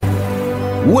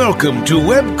Welcome to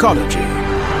Webcology.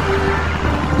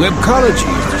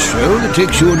 Webcology is the show that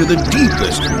takes you into the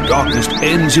deepest and darkest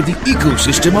ends of the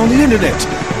ecosystem on the internet.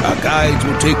 Our guides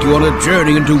will take you on a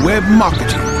journey into web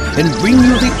marketing and bring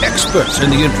you the experts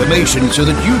and the information so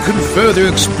that you can further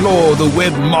explore the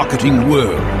web marketing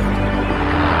world.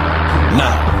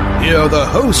 Now, here are the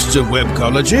hosts of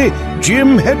Webcology,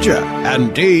 Jim Hedger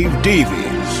and Dave Davies.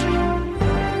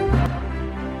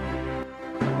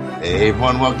 Hey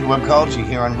everyone, welcome to Webcology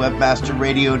here on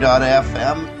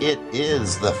webmasterradio.fm. It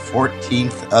is the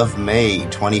 14th of May,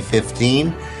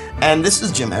 2015, and this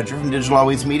is Jim Hedger from Digital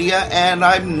Always Media, and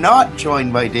I'm not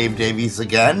joined by Dave Davies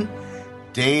again.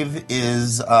 Dave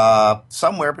is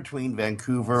somewhere between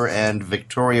Vancouver and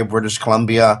Victoria, British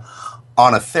Columbia,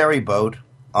 on a ferry boat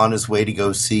on his way to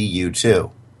go see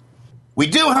U2. We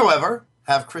do, however,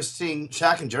 have Christine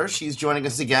Schackinger. She's joining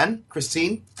us again.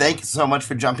 Christine, thank you so much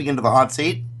for jumping into the hot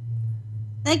seat.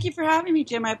 Thank you for having me,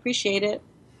 Jim. I appreciate it.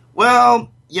 Well,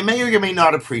 you may or you may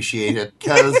not appreciate it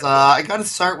because I got to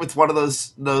start with one of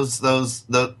those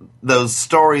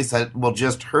stories that will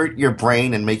just hurt your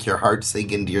brain and make your heart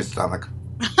sink into your stomach.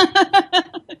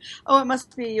 Oh, it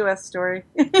must be a U.S. story.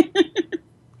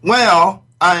 Well,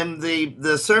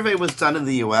 the survey was done in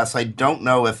the U.S. I don't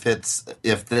know if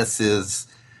this is.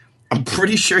 I'm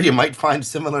pretty sure you might find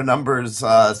similar numbers,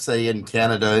 say in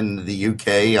Canada and the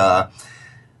U.K.,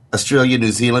 Australia,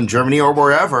 New Zealand, Germany, or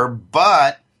wherever,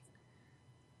 but,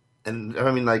 and I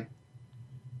mean, like,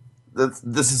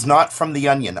 this is not from The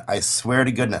Onion. I swear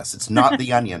to goodness, it's not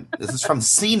The Onion. This is from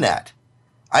CNET.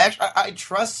 I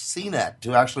trust CNET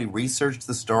to actually research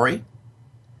the story.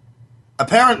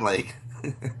 Apparently,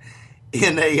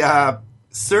 in a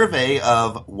survey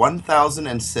of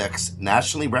 1,006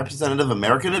 nationally representative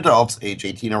American adults age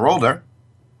 18 or older,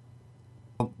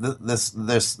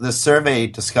 This survey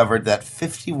discovered that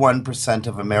 51%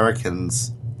 of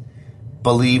Americans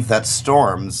believe that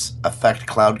storms affect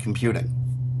cloud computing.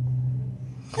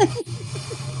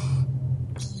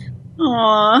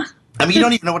 Aww. I mean, you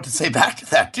don't even know what to say back to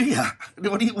that, do you?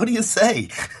 What do you say?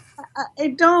 I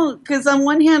don't, because on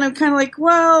one hand, I'm kind of like,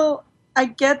 well, I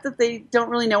get that they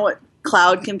don't really know what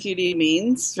cloud computing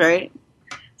means, right?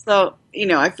 So,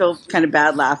 I feel kind of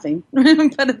bad laughing,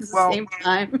 but at the same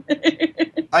time.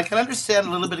 I can understand a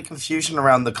little bit of confusion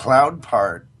around the cloud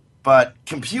part, but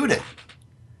computing.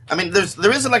 I mean, there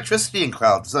is electricity in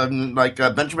clouds.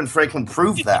 Benjamin Franklin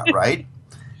proved that, right?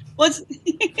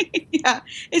 Yeah.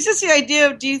 It's just the idea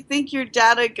of, do you think your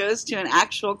data goes to an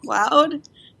actual cloud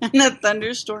and that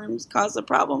thunderstorms cause a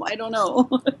problem? I don't know.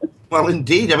 Well,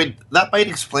 indeed. I mean, that might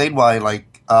explain why,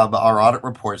 our audit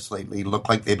reports lately look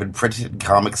like they've been printed in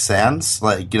Comic Sans.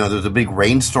 There's a big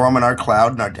rainstorm in our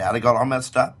cloud and our data got all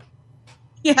messed up.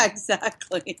 Yeah,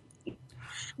 exactly.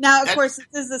 Now, of course,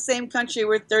 this is the same country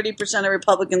where 30% of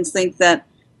Republicans think that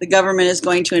the government is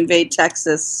going to invade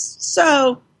Texas.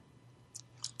 So...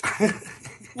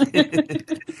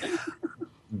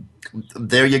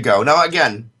 There you go. Now,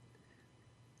 again,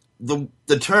 the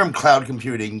term cloud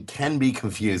computing can be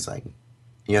confusing.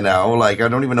 I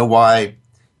don't even know why...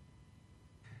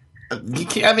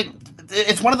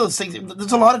 it's one of those things.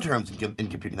 There's a lot of terms in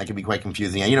computing that can be quite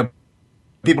confusing.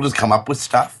 People just come up with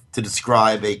stuff to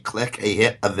describe a click, a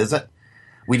hit, a visit.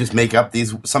 We just make up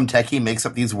some techie makes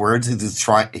up these words.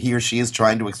 He or she is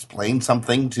trying to explain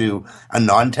something to a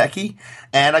non-techie.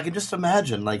 And I can just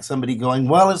imagine, somebody going,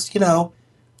 well, it's,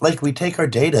 we take our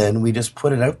data and we just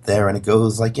put it out there and it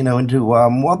goes, into,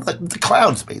 the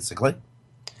clouds, basically.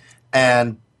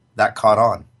 And that caught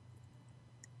on.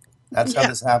 That's how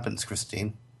this happens,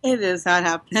 Christine. It is how it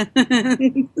happens.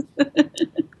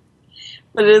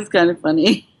 But it is kind of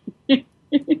funny.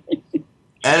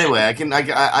 Anyway,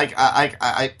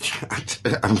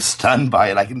 I'm stunned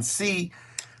by it. I can see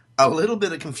a little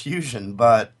bit of confusion,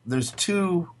 but there's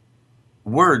two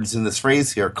words in this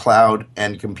phrase here, cloud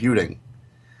and computing.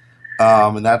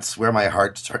 And that's where my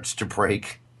heart starts to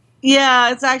break.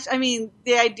 Yeah, it's actually,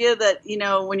 the idea that,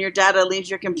 when your data leaves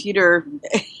your computer,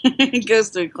 it goes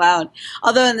to a cloud.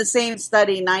 Although in the same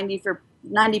study,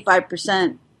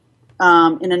 95%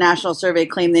 in a national survey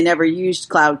claim they never used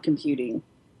cloud computing.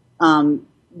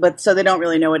 But so they don't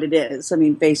really know what it is.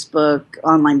 Facebook,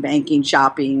 online banking,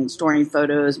 shopping, storing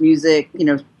photos, music,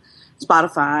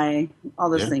 Spotify, all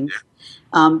those things.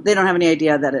 They don't have any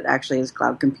idea that it actually is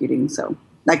cloud computing. So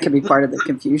that could be part of the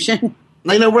confusion.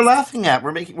 I know we're laughing at,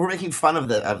 we're making fun of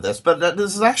this, but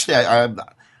this is actually,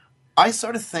 I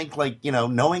sort of think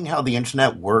knowing how the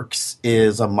internet works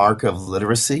is a mark of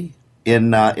literacy in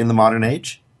the modern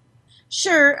age.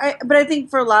 Sure, but I think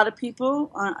for a lot of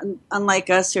people, unlike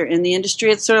us who are in the industry,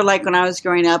 it's sort of like when I was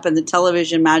growing up and the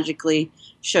television magically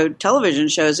television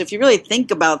shows. If you really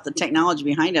think about the technology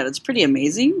behind it, it's pretty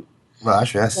amazing. Well,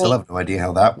 actually, I still have no idea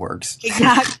how that works.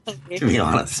 Exactly. To be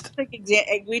honest.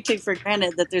 We take for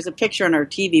granted that there's a picture on our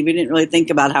TV. We didn't really think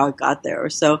about how it got there.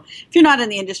 So if you're not in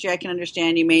the industry, I can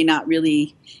understand you may not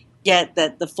really get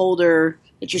that the folder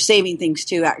that you're saving things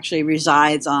to actually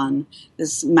resides on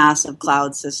this massive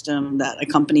cloud system that a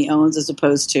company owns as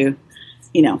opposed to,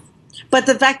 But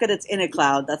the fact that it's in a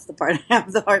cloud, that's the part I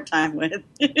have the hard time with.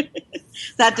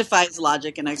 That defies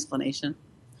logic and explanation.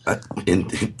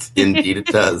 Indeed it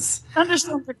does.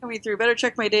 Thunderstorms are coming through. Better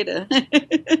check my data.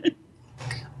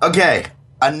 Okay,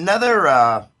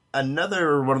 another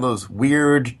one of those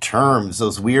weird terms,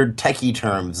 those weird techie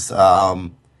terms.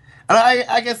 And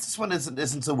I guess this one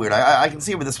isn't so weird. I can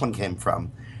see where this one came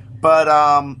from. But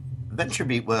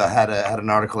VentureBeat had an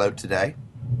article out today.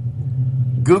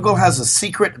 Google has a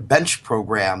secret bench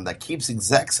program that keeps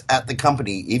execs at the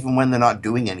company even when they're not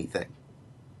doing anything.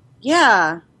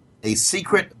 Yeah. A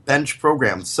secret bench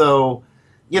program. So,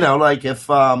 like if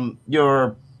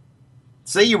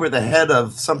say you were the head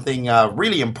of something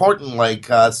really important, like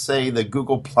say the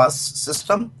Google Plus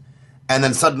system, and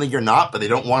then suddenly you're not, but they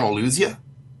don't want to lose you,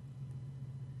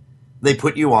 they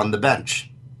put you on the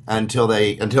bench until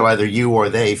either you or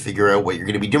they figure out what you're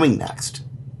going to be doing next.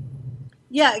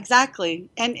 Yeah, exactly.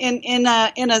 And in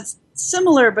a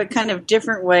similar but kind of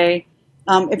different way,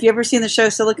 have you ever seen the show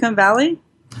Silicon Valley?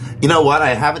 You know what?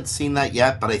 I haven't seen that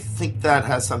yet, but I think that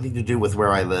has something to do with where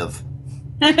I live.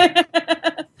 They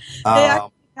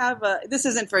actually have this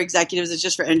isn't for executives, it's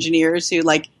just for engineers who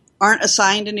aren't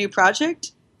assigned a new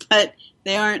project, but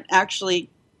they aren't actually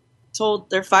told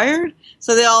they're fired.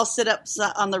 So they all sit up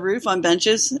on the roof on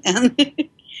benches and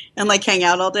hang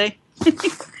out all day.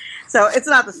 So it's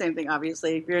not the same thing,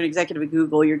 obviously. If you're an executive at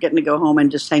Google, you're getting to go home and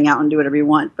just hang out and do whatever you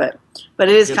want. But it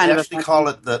is kind of a actually call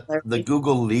it the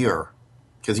Google Lear,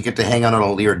 because you get to hang out on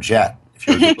a Lear jet if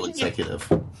you're a Google executive.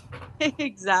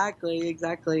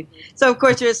 Exactly. So, of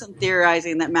course, there is some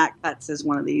theorizing that Matt Cutts is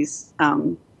one of these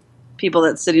people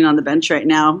that's sitting on the bench right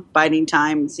now, biding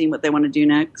time and seeing what they want to do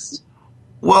next.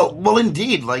 Well,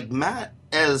 indeed. Matt,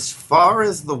 as far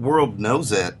as the world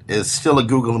knows it, is still a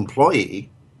Google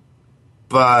employee,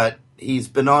 but he's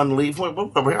been on leave.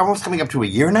 We're almost coming up to a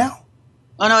year now?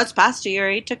 Oh, no, it's past a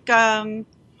year. He took.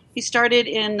 He started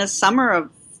in the summer of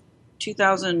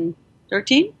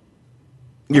 2013.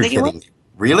 You're kidding.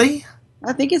 Really?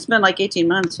 I think it's been 18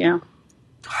 months, yeah.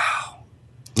 Wow.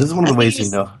 This is one of the ways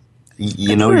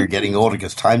you're getting older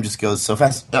because time just goes so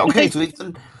fast. Okay, so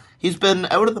he's been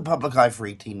out of the public eye for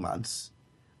 18 months.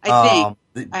 I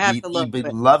think. I have to look. The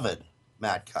beloved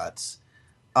Matt Cutts.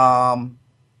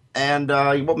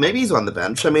 Maybe he's on the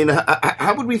bench. I mean,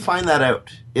 how would we find that out?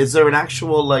 Is there an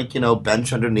actual,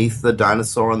 bench underneath the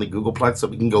dinosaur on the Googleplex that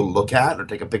we can go look at or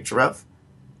take a picture of?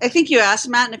 I think you ask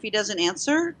Matt, and if he doesn't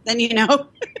answer, then you know.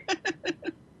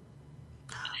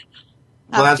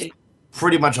 Well, that's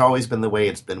pretty much always been the way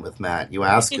it's been with Matt. You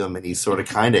ask him, and he sort of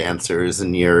kind of answers,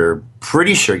 and you're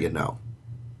pretty sure you know.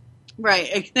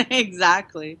 Right,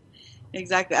 exactly.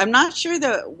 I'm not sure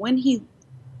that when he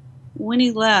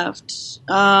left.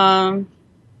 I'm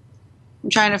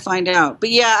trying to find out,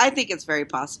 but yeah, I think it's very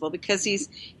possible because he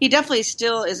definitely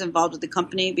still is involved with the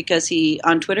company because he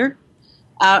on Twitter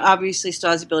obviously still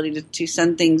has the ability to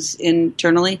send things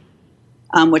internally,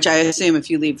 which I assume if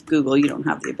you leave Google, you don't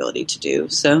have the ability to do.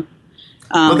 So,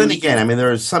 well, then again, I mean,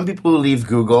 there are some people who leave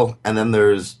Google, and then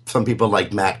there's some people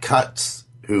like Matt Cutts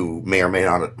who may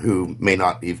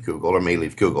not leave Google or may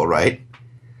leave Google, right?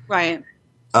 Right.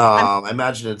 I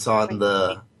imagine it's all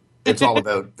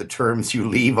about the terms you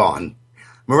leave on.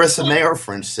 Marissa Mayer,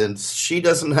 for instance, she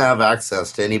doesn't have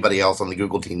access to anybody else on the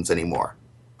Google teams anymore.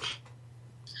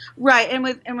 Right, and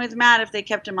with Matt, if they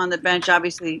kept him on the bench,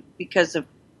 obviously because of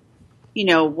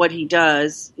what he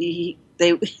does, they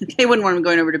wouldn't want him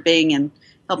going over to Bing and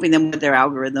helping them with their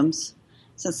algorithms.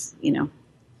 Since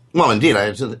Well, indeed,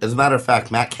 as a matter of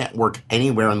fact, Matt can't work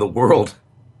anywhere in the world,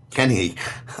 can he?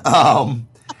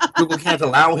 Google can't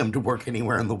allow him to work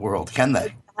anywhere in the world, can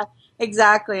they?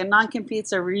 Exactly, and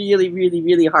non-competes are really, really,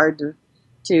 really hard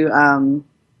to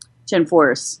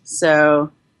enforce.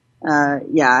 So,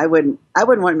 I wouldn't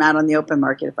want Matt on the open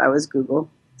market if I was Google.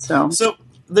 So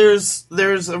there's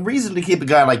a reason to keep a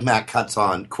guy like Matt Cutts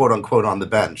on, quote unquote, on the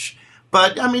bench.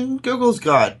 But I mean, Google's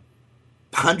got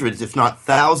hundreds, if not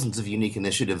thousands, of unique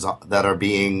initiatives that are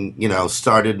being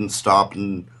started and stopped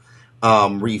and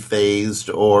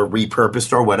rephased or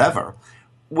repurposed or whatever,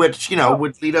 which,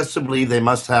 would lead us to believe they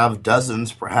must have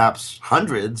dozens, perhaps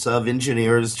hundreds of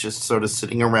engineers just sort of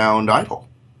sitting around idle.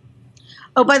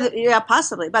 Oh,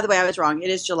 possibly. By the way, I was wrong. It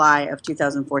is July of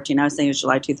 2014. I was saying it was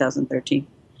July 2013.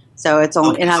 So it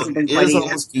hasn't been It quite is a year.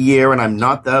 almost a year, and I'm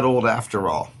not that old after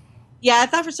all. Yeah, I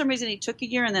thought for some reason he took a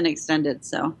year and then extended.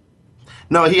 So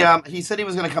No, he said he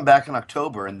was going to come back in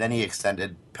October, and then he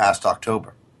extended past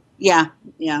October. yeah.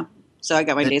 So I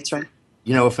got my dates right.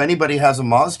 If anybody has a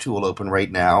Moz tool open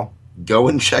right now, go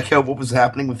and check out what was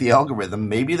happening with the algorithm.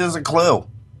 Maybe there's a clue.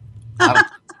 I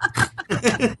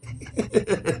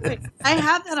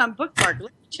have that on bookmark.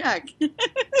 Let me check.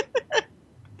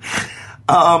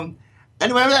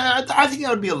 Anyway, I think that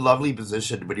would be a lovely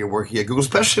position when you're working at Google,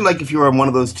 especially like if you were on one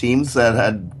of those teams that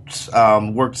had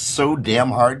worked so damn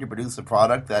hard to produce a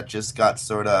product that just got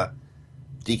sort of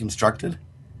deconstructed.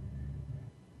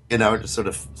 Just sort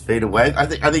of fade away. I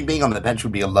think being on the bench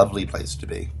would be a lovely place to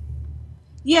be.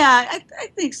 Yeah, I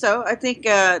think so. I think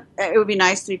it would be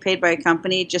nice to be paid by a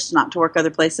company, just not to work other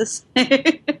places.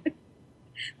 That'd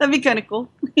be kind of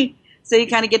cool. So you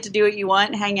kind of get to do what you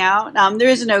want, hang out. There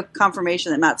is no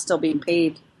confirmation that Matt's still being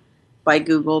paid by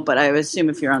Google, but I would assume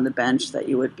if you're on the bench that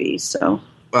you would be. So,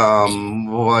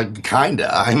 well,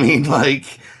 kinda. I mean,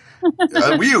 like,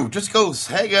 you just go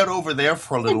hang out over there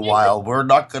for a little while. We're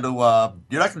not going to.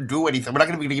 You're not going to do anything. We're not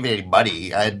going to be giving you any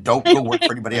money. Don't go work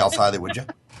for anybody else either, would you?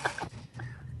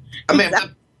 I mean,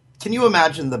 can you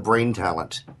imagine the brain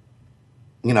talent?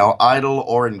 Idle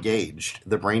or engaged,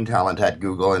 the brain talent at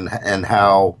Google and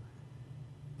how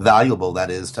valuable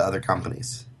that is to other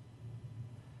companies.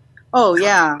 Oh,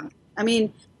 yeah. I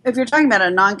mean, if you're talking about a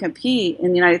non-compete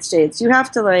in the United States, you have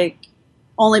to,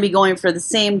 only be going for the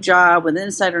same job with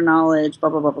insider knowledge, blah,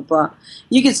 blah, blah, blah, blah.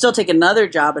 You could still take another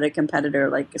job at a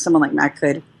competitor, like someone like Matt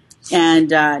could,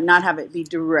 and not have it be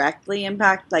directly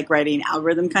impact, like writing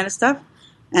algorithm kind of stuff,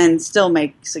 and still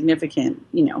make significant,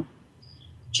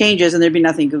 changes, and there'd be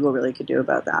nothing Google really could do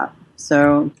about that.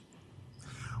 So,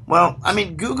 well, I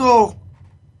mean, Google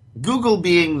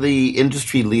being the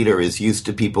industry leader is used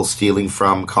to people stealing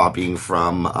from, copying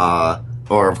from,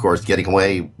 or of course getting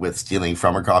away with stealing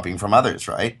from or copying from others,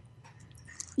 right?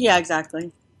 Yeah,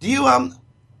 exactly. Do you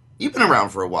you've been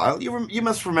around for a while. You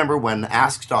must remember when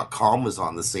Ask.com was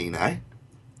on the scene, eh?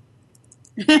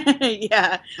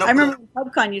 Yeah, I remember when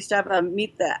PubCon used to have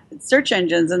meet the search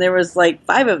engines, and there was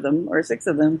 5 of them or 6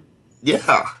 of them.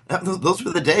 Yeah, those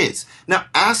were the days. Now,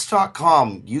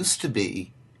 Ask.com used to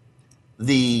be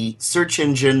the search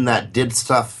engine that did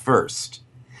stuff first,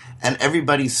 and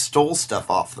everybody stole stuff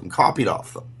off them, copied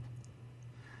off them.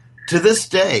 To this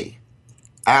day,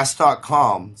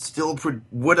 Ask.com still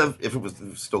would have, if it was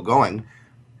still going,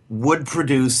 would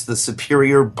produce the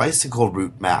superior bicycle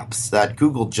route maps that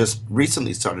Google just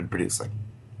recently started producing.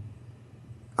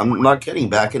 I'm not kidding.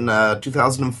 Back in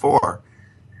 2004,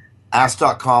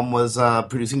 Ask.com was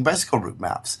producing bicycle route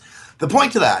maps. The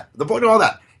point of all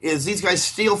that, is these guys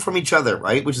steal from each other,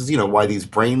 right? Which is, why these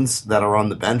brains that are on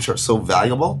the bench are so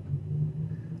valuable.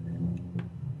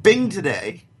 Bing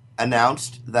today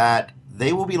announced that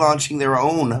they will be launching their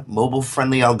own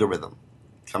mobile-friendly algorithm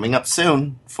coming up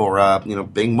soon for,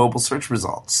 Bing mobile search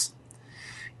results.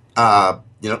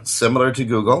 Similar to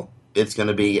Google, it's going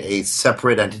to be a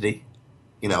separate entity.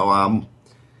 I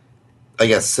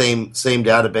guess same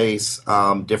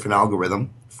database, different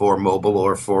algorithm for mobile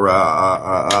or for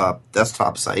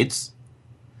desktop sites.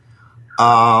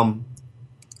 And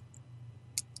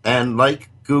like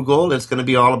Google, it's going to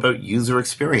be all about user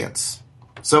experience.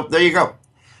 So there you go.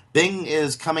 Bing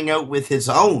is coming out with its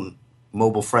own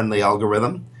mobile-friendly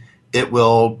algorithm. It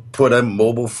will put a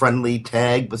mobile-friendly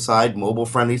tag beside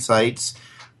mobile-friendly sites,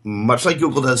 much like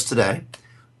Google does today.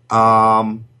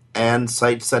 And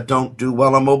sites that don't do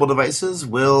well on mobile devices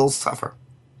will suffer.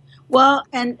 Well,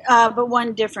 and but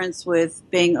one difference with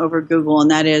Bing over Google,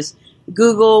 and that is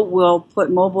Google will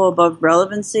put mobile above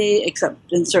relevancy,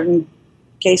 except in certain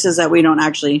cases that we don't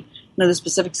actually know the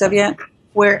specifics of yet,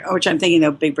 which I'm thinking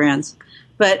of big brands.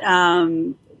 But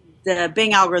the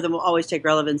Bing algorithm will always take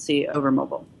relevancy over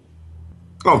mobile.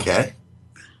 Okay.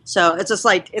 So it's a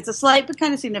slight but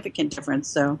kind of significant difference.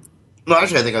 So. No,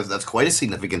 actually, I think that's quite a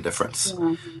significant difference.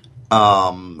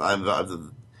 Yeah.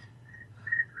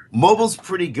 Mobile's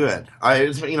pretty good.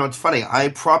 It's funny. I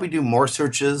probably do more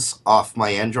searches off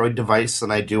my Android device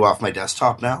than I do off my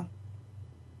desktop now.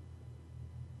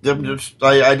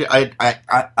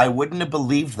 I wouldn't have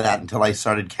believed that until I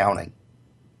started counting.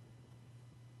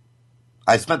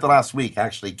 I spent the last week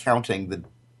actually counting the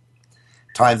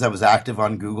times I was active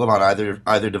on Google on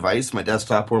either device, my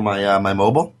desktop or my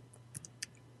mobile.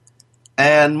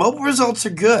 And mobile results are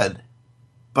good,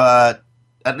 but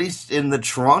at least in the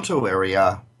Toronto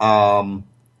area,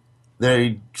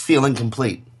 they feel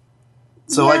incomplete.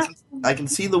 So yeah. I can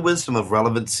see the wisdom of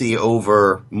relevancy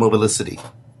over mobilicity.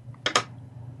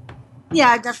 Yeah,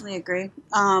 I definitely agree.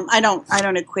 I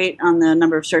don't equate on the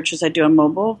number of searches I do on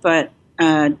mobile, but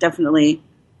definitely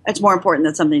it's more important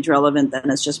that something's relevant than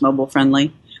it's just mobile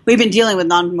friendly. We've been dealing with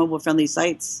non-mobile friendly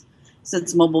sites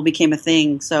since mobile became a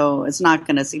thing, so it's not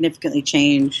going to significantly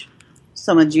change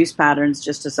someone's use patterns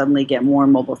just to suddenly get more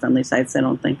mobile friendly sites, I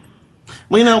don't think.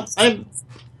 Well,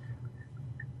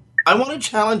 I want to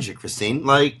challenge you, Christine.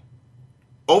 Like,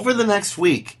 over the next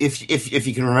week, if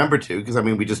you can remember to, because I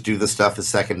mean, we just do this stuff as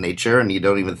second nature, and you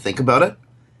don't even think about it.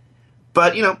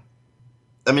 But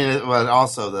I mean, well,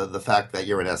 also the fact that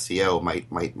you're an SEO might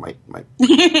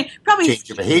Probably change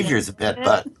your behaviors a bit.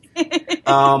 But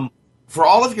for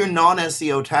all of your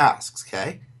non-SEO tasks,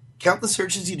 okay, count the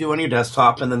searches you do on your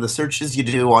desktop and then the searches you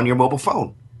do on your mobile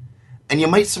phone. And you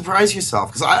might surprise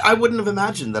yourself, because I wouldn't have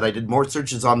imagined that I did more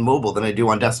searches on mobile than I do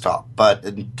on desktop. But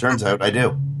it turns out I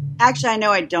do. Actually, I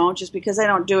know I don't, just because I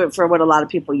don't do it for what a lot of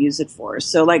people use it for.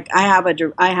 So, like, I have a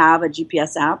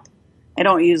GPS app. I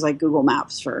don't use, like, Google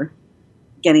Maps for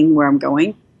getting where I'm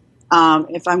going.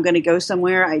 If I'm going to go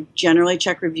somewhere, I generally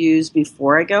check reviews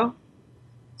before I go.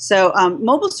 So,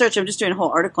 mobile search, I'm just doing a whole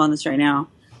article on this right now.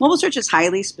 Mobile search is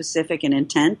highly specific in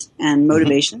intent and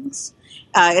motivations.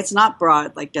 It's not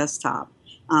broad like desktop.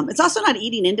 It's also not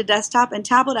eating into desktop, and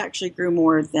tablet actually grew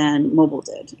more than mobile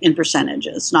did in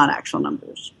percentages, not actual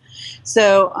numbers.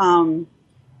 So,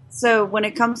 so when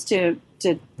it comes to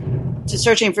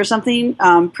searching for something,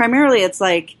 primarily it's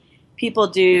like people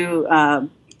do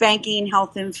banking,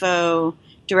 health info,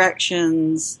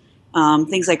 directions,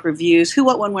 things like reviews, who,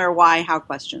 what, when, where, why, how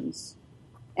questions.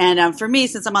 And for me,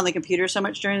 since I'm on the computer so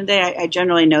much during the day, I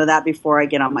generally know that before I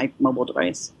get on my mobile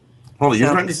device. Hold on,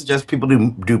 you're trying to suggest people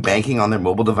do banking on their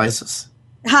mobile devices?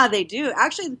 They do.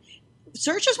 Actually,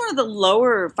 search is one of the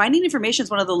lower, finding information is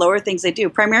one of the lower things they do.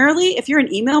 Primarily, if you're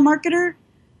an email marketer,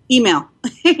 email.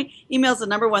 Email is the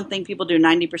number one thing people do,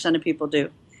 90% of people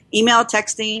do. Email,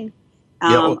 texting,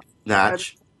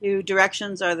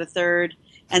 directions are the third,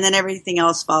 and then everything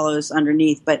else follows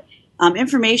underneath. But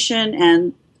information,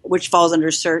 and which falls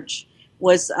under search,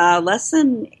 was less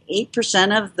than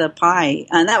 8% of the pie.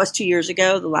 And that was 2 years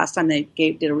ago, the last time they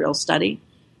did a real study,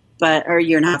 or a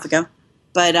year and a half ago.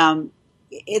 But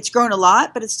it's grown a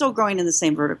lot, but it's still growing in the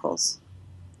same verticals.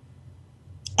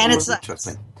 And it's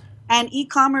interesting. And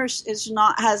e-commerce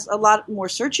has a lot more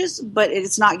searches, but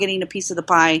it's not getting a piece of the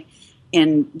pie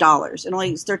in dollars. It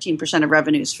only is 13% of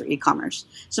revenues for e-commerce.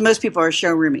 So most people are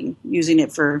showrooming, using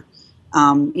it for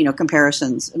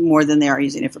comparisons more than they are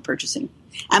using it for purchasing.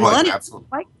 And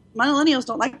millennials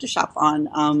don't like to shop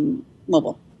on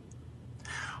mobile.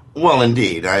 Well,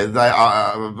 indeed.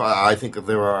 I think that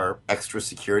there are extra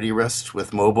security risks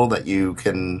with mobile that you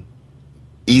can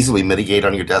easily mitigate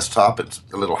on your desktop. It's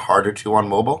a little harder to on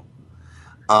mobile.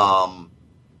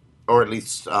 Or at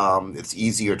least it's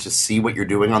easier to see what you're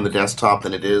doing on the desktop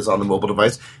than it is on the mobile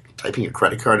device. Typing your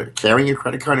credit card, carrying your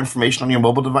credit card information on your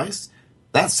mobile device,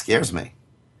 that scares me.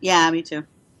 Yeah, me too.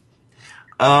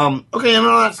 Okay, and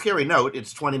on that scary note,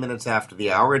 it's 20 minutes after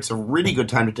the hour. It's a really good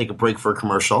time to take a break for a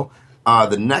commercial.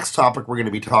 The next topic we're going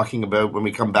to be talking about when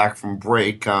we come back from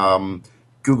break,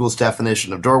 Google's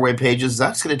definition of doorway pages.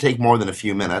 That's going to take more than a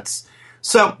few minutes.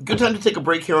 So, good time to take a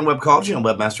break here on Webcology on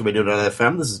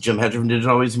WebmasterRadio.fm. This is Jim Hedger from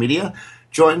Digital Always Media,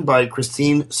 joined by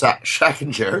Christine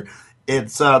Schackinger.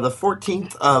 It's the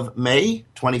 14th of May,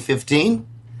 2015.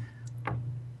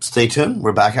 Stay tuned.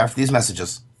 We're back after these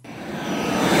messages.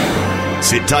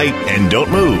 Sit tight and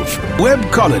don't move.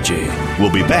 Webcology.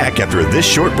 We'll be back after this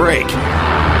short break.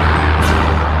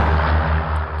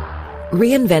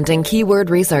 Reinventing keyword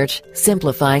research,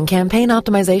 simplifying campaign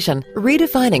optimization,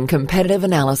 redefining competitive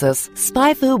analysis.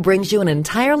 SpyFu brings you an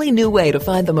entirely new way to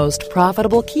find the most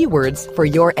profitable keywords for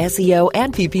your SEO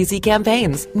and PPC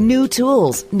campaigns. New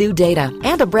tools, new data,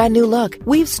 and a brand new look.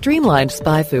 We've streamlined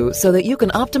SpyFu so that you can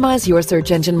optimize your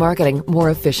search engine marketing more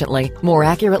efficiently, more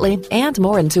accurately, and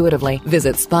more intuitively.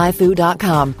 Visit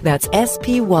spyfu.com. That's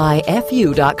SPYFU.com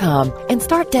and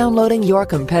start downloading your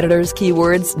competitors'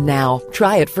 keywords now.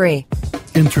 Try it free.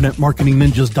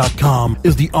 InternetMarketingNinjas.com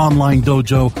is the online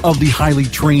dojo of the highly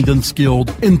trained and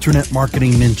skilled Internet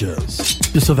Marketing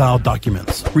Ninjas. Disavowed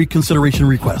documents, reconsideration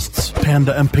requests,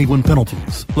 Panda and Penguin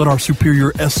penalties. Let our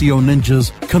superior SEO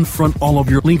ninjas confront all of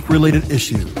your link-related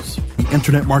issues. The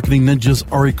Internet Marketing Ninjas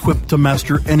are equipped to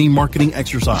master any marketing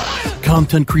exercise,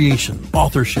 content creation,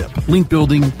 authorship, link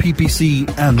building, PPC,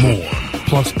 and more.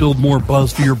 Plus, build more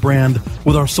buzz for your brand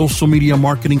with our social media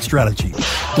marketing strategy.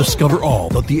 Discover all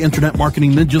that the Internet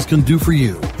Marketing Ninjas can do for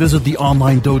you. Visit the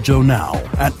online dojo now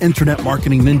at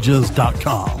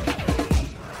InternetMarketingNinjas.com.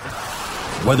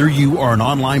 Whether you are an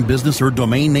online business or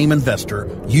domain name investor,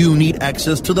 you need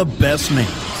access to the best names.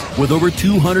 With over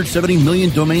 270 million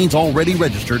domains already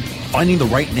registered, finding the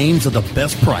right names at the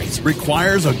best price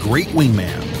requires a great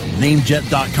wingman.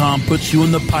 Namejet.com puts you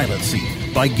in the pilot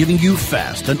seat by giving you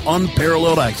fast and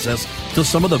unparalleled access to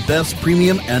some of the best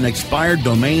premium and expired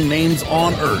domain names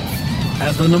on Earth.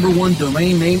 As the #1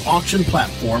 domain name auction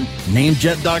platform,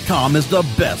 Namejet.com is the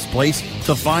best place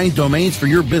to find domains for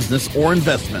your business or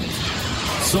investment.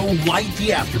 So light the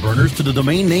afterburners to the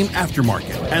domain name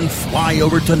aftermarket and fly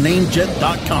over to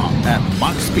Namejet.com at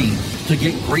Mach speed to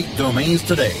get great domains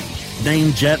today.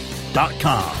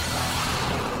 Namejet.com.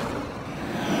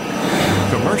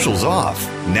 Commercials off.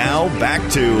 Now back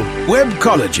to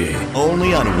Webcology.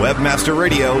 only on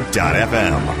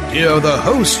WebmasterRadio.fm. Here are the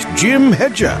hosts, Jim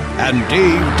Hedger and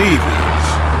Dave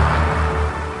Davies.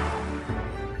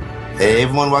 Hey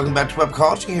everyone, welcome back to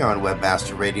Webcology here on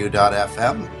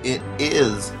WebmasterRadio.fm. It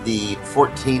is the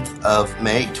 14th of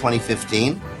May,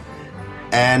 2015,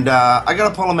 and I got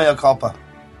to pull a mea culpa.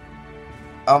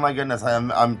 Oh my goodness,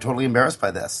 I'm totally embarrassed by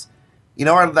this. You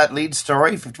know that lead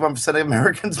story, 51% of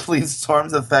Americans believe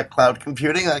storms affect cloud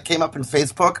computing? That came up in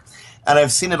Facebook, and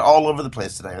I've seen it all over the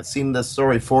place today. I've seen this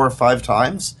story 4 or 5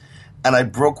 times, and I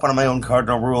broke one of my own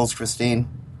cardinal rules, Christine.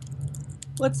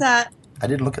 What's that? I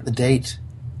didn't look at the date.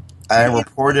 I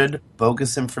reported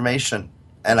bogus information,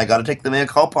 and I got to take the mea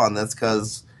culpa on this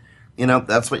because,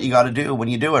 that's what you got to do when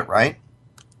you do it, right?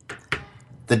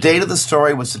 The date of the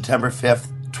story was September 5th,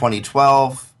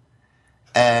 2012,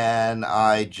 and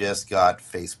I just got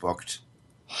Facebooked.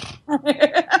 I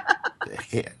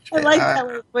like how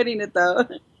we're putting it, though.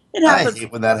 It happens. I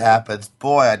hate when that happens.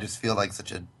 Boy, I just feel like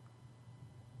such a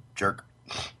jerk.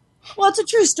 Well, it's a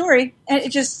true story, and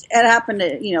it happened,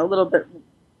 a little bit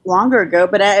longer ago,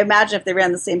 but I imagine if they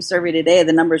ran the same survey today,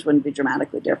 the numbers wouldn't be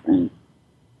dramatically different.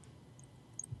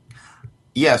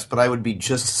 Yes, but I would be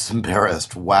just as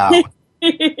embarrassed. Wow.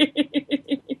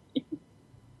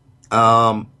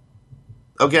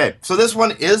 Okay, so this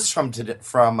one is from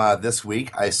this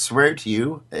week. I swear to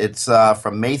you, it's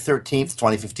from May 13th,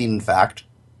 2015, in fact.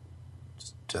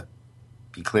 Just to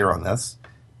be clear on this.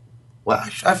 Well,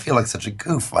 I feel like such a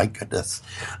goof, my goodness.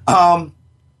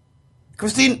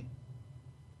 Christine,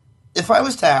 if I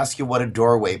was to ask you what a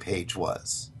doorway page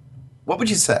was, what would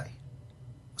you say?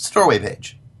 What's a doorway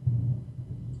page?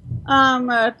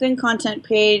 A thin content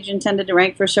page intended to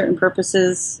rank for certain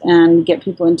purposes and get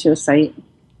people into a site.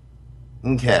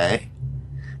 Okay.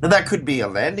 Now that could be a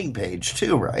landing page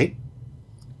too, right?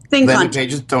 Thin landing content.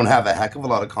 pages don't have a heck of a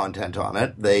lot of content on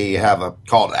it. They have a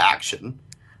call to action,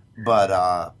 but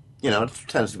it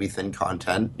tends to be thin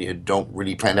content. You don't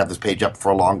really plan to have this page up for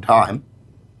a long time.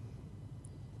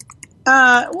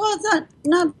 Well, it's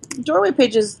not doorway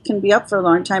pages can be up for a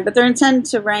long time, but they're intended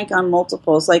to rank on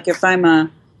multiples. Like if I'm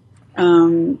a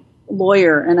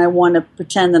lawyer and I want to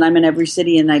pretend that I'm in every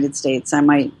city in the United States, I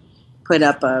might put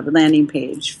up a landing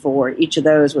page for each of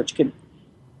those, which could,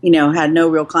 had no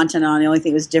real content on. The only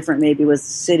thing that was different maybe was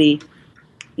the city.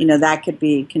 That could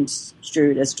be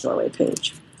construed as a doorway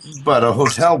page. But a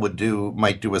hotel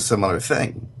might do a similar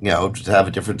thing. To have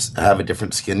a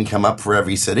different skin come up for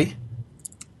every city.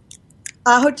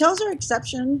 Hotels are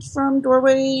exceptions from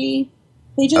doorway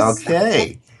pages.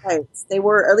 Okay. Right. They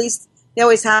were, at least they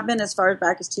always have been as far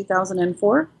back as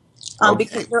 2004.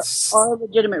 Because there are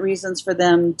legitimate reasons for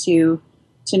them to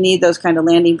need those kind of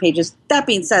landing pages. That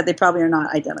being said, they probably are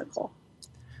not identical.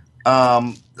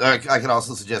 I could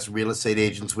also suggest real estate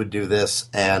agents would do this,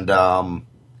 and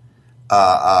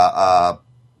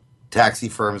taxi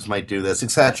firms might do this,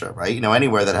 etc. Right?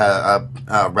 Anywhere that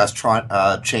has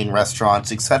restaurant, chain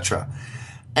restaurants, etc.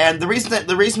 And the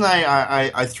reason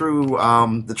I threw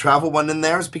the travel one in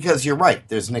there is because you're right.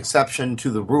 There's an exception to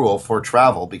the rule for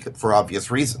travel for obvious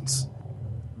reasons.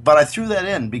 But I threw that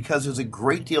in because there's a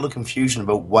great deal of confusion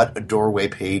about what a doorway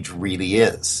page really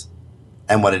is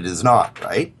and what it is not.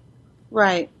 Right.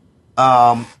 Right.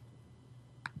 And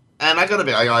I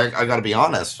gotta be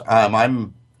honest. I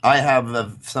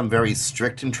have some very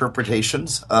strict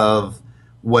interpretations of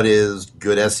what is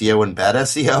good SEO and bad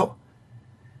SEO.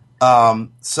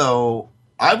 So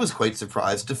I was quite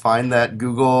surprised to find that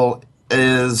Google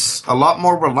is a lot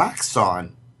more relaxed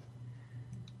on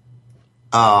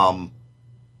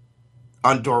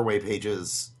doorway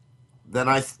pages than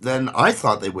I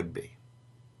thought they would be.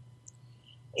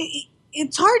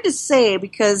 It's hard to say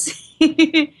because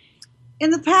in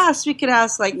the past we could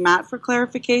ask like Matt for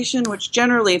clarification, which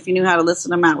generally, if you knew how to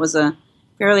listen to Matt, was a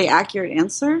fairly accurate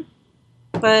answer.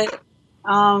 But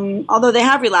although they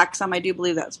have relaxed some, I do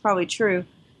believe that's probably true.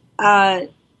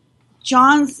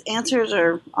 John's answers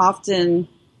are often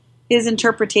his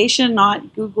interpretation,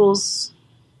 not Google's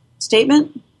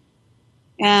statement.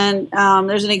 And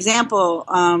there's an example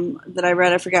that I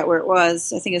read. I forgot where it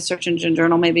was. I think it's Search Engine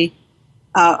Journal, maybe,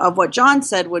 of what John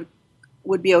said would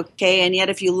be okay. And yet,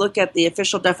 if you look at the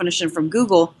official definition from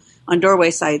Google on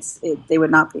doorway sites, they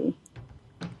would not be.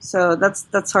 So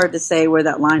that's hard to say where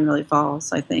that line really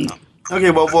falls, I think.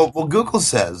 Okay, well, Google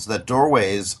says that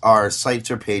doorways are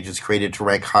sites or pages created to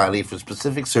rank highly for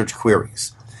specific search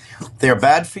queries. They are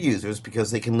bad for users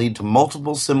because they can lead to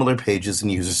multiple similar pages in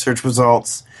user search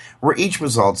results, where each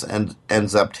result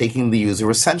ends up taking the user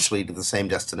essentially to the same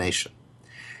destination.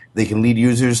 They can lead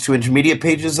users to intermediate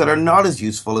pages that are not as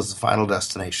useful as the final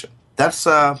destination. That's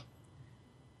what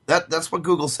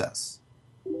Google says.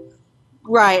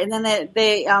 Right, and then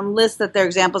they list that their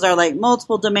examples are like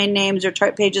multiple domain names or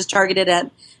pages targeted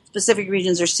at specific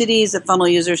regions or cities that funnel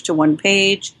users to one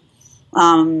page,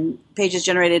 pages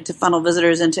generated to funnel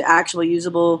visitors into actual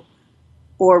usable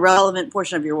or relevant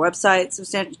portion of your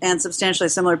website, and substantially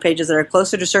similar pages that are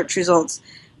closer to search results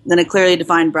than a clearly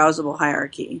defined browsable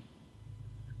hierarchy.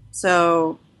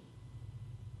 So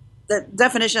the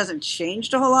definition hasn't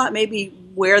changed a whole lot. Maybe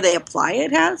where they apply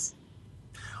it has.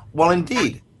 Well,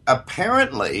 indeed.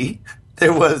 Apparently,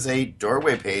 there was a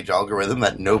doorway page algorithm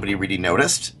that nobody really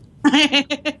noticed. And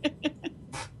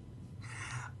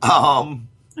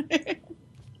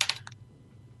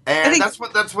that's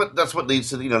what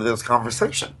leads to this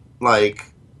conversation.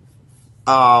 Like,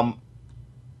 I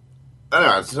don't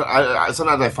know.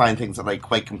 Sometimes I find things that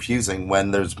quite confusing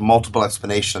when there's multiple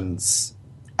explanations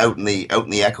out in the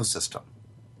ecosystem.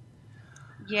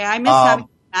 Yeah, I miss having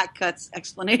Matt Cut's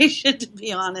explanation, to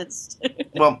be honest.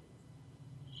 Well,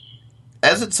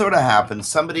 as it sort of happened,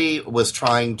 somebody was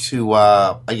trying to,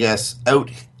 out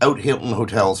Hilton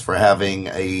hotels for having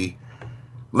a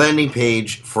landing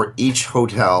page for each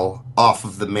hotel off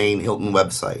of the main Hilton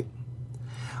website,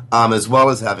 as well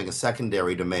as having a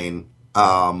secondary domain,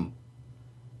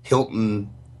 Hilton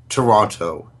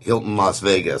Toronto, Hilton Las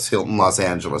Vegas, Hilton Los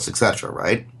Angeles, etc.,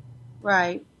 right?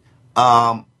 Right.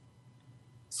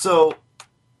 So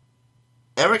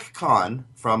Eric Kahn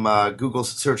from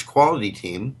Google's search quality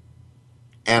team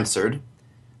answered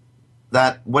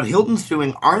that what Hilton's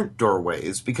doing aren't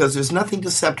doorways because there's nothing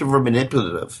deceptive or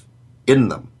manipulative in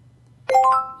them.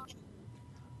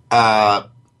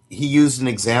 He used an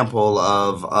example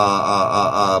of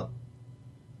a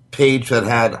page that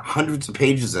had hundreds of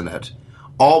pages in it,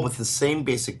 all with the same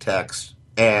basic text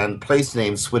and place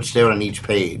names switched out on each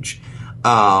page.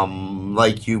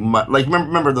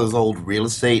 Remember those old real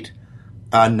estate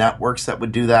networks that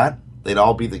would do that? They'd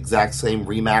all be the exact same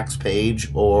Remax page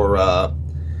or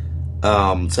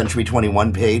Century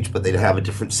 21 page, but they'd have a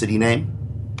different city name.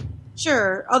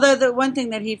 Sure. Although the one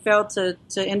thing that he failed to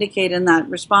indicate in that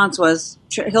response was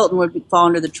Hilton would fall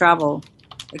under the travel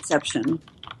exception.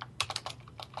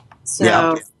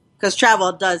 So, because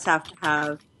travel does have to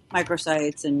have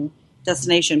microsites and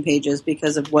destination pages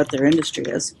because of what their industry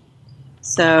is.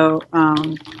 So,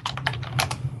 I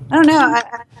don't know.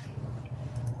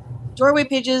 Doorway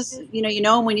pages, you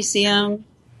know them when you see them.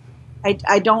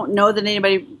 I don't know that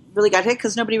anybody really got hit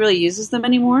because nobody really uses them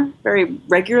anymore very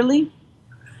regularly.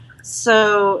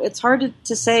 So it's hard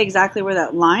to say exactly where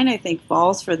that line, I think,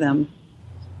 falls for them.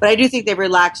 But I do think they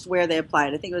relaxed where they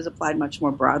applied. I think it was applied much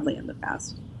more broadly in the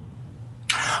past.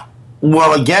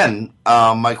 Well, again,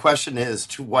 my question is,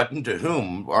 to what and to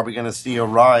whom? Are we going to see a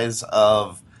rise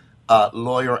of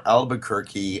Lawyer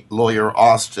Albuquerque, Lawyer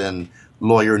Austin,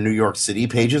 Lawyer New York City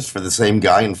pages for the same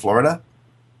guy in Florida?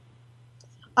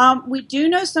 We do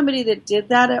know somebody that did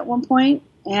that at one point,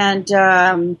 and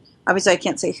obviously I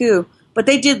can't say who, but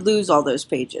they did lose all those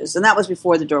pages, and that was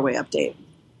before the doorway update.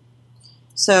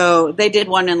 So they did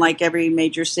one in every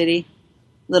major city,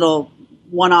 little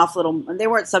one-off they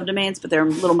weren't subdomains, but they were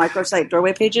little microsite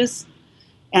doorway pages,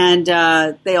 and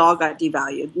they all got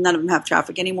devalued. None of them have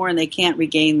traffic anymore, and they can't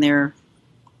regain their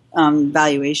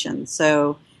valuation.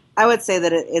 So I would say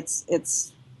that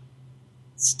it's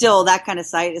still, that kind of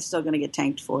site is still going to get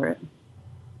tanked for it.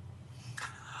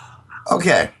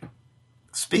 Okay.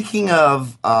 Speaking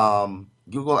of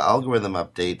Google algorithm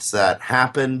updates that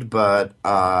happened, but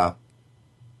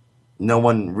no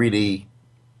one really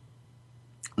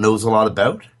knows a lot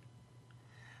about,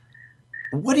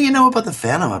 what do you know about the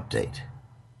Phantom update?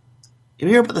 You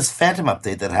hear about this Phantom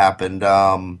update that happened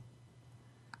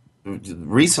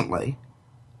recently,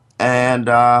 and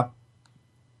I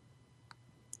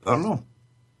don't know.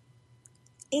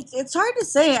 It's hard to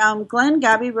say. Glenn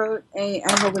Gabby wrote I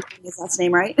hope I'm getting his last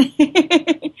name right.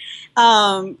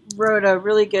 Wrote a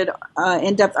really good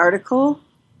in-depth article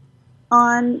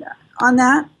on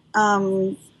that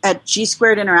at G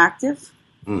Squared Interactive.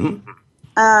 Mm-hmm.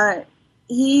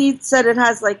 he said it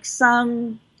has like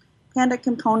some Panda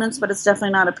components, but it's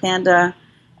definitely not a Panda.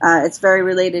 It's very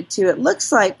related to, it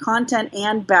looks like, content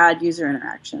and bad user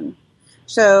interaction.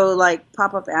 So like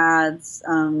pop-up ads,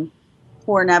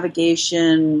 poor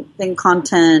navigation, thin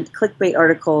content, clickbait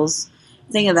articles,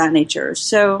 thing of that nature.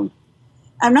 So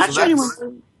I'm not sure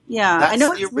anyone. Yeah, That's I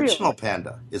know the it's original real.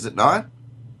 Panda, is it not?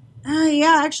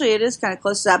 Yeah, actually, it is kind of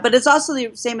close to that, but it's also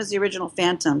the same as the original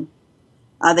Phantom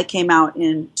that came out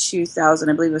in 2000.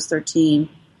 I believe it was 13.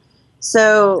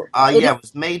 So It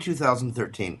was May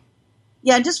 2013.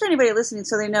 yeah, just for anybody listening,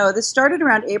 so they know, this started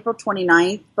around April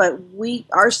 29th, but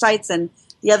our sites and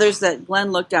the others that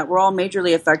Glenn looked at were all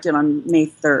majorly affected on May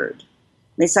 3rd,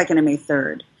 May 2nd and May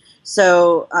 3rd.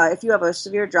 So if you have a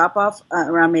severe drop-off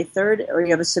around May 3rd, or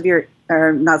you have a severe,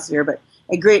 or not severe, but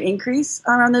a great increase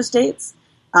around those dates,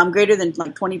 greater than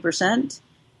like 20%,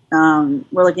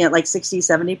 we're looking at like 60,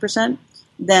 70%,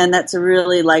 then that's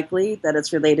really likely that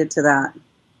it's related to that.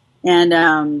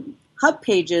 And Hub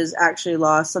Pages actually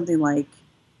lost something like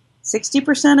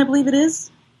 60%, I believe it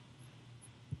is,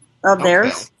 of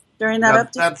theirs during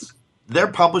that update. They're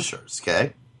publishers,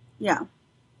 okay? Yeah.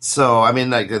 So I mean,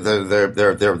 like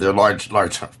they're large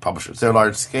publishers. They're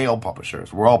large scale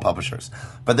publishers. We're all publishers,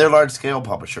 but they're large scale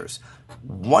publishers.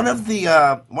 One of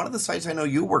the sites I know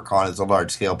you work on is a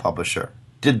large scale publisher.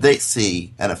 Did they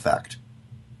see an effect?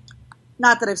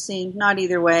 Not that I've seen, not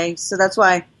either way. So that's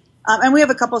why, and we have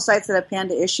a couple of sites that have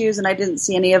Panda issues, and I didn't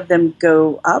see any of them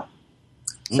go up.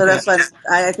 So that's why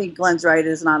I think Glenn's right, it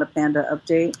is not a Panda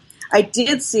update. I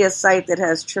did see a site that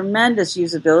has tremendous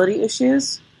usability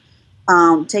issues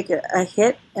take a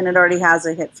hit, and it already has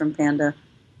a hit from Panda.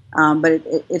 But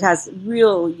it has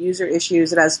real user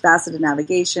issues. It has faceted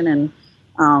navigation and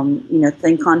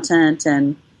thin content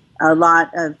and a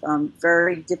lot of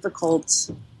very difficult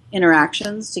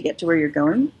interactions to get to where you're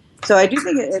going. So I do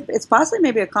think it's possibly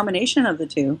maybe a combination of the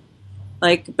two,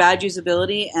 like bad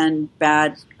usability and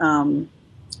bad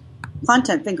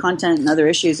content, thin content, and other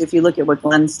issues. If you look at what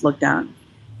Glenn's looked at.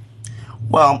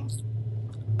 Well,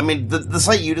 I mean, the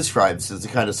site you described is the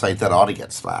kind of site that ought to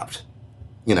get slapped.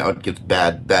 You know, it gets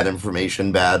bad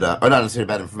information, or not necessarily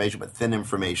bad information, but thin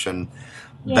information,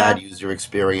 bad user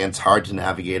experience, hard to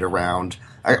navigate around.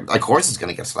 Of course, it's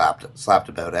going to get slapped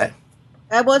about, eh?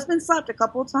 Well, it's been slapped a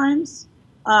couple of times.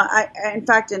 In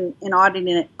fact, in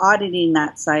auditing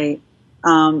that site,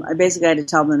 I basically had to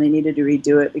tell them they needed to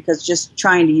redo it because just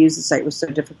trying to use the site was so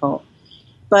difficult.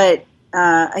 But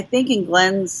I think in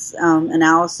Glenn's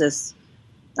analysis,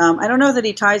 I don't know that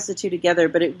he ties the two together,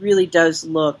 but it really does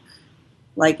look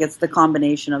like it's the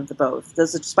combination of the both.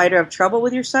 Does the spider have trouble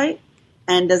with your site,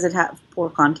 and does it have poor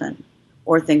content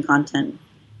or thin content?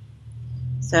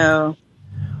 So,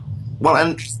 well,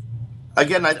 and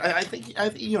again, I think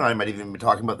you and I might even be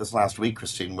talking about this last week,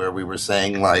 Christine, where we were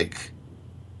saying like,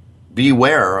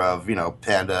 beware of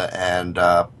Panda and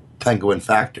Penguin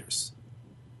factors.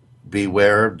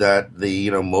 Beware that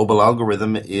the mobile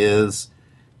algorithm is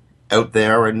out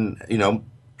there and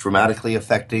dramatically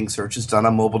affecting searches done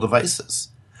on mobile devices.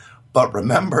 But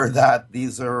remember that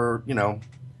these are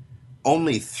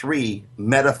only 3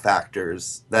 meta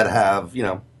factors that have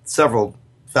several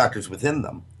factors within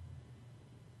them,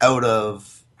 out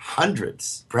of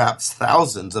hundreds, perhaps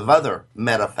thousands of other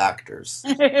meta factors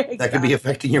exactly. that could be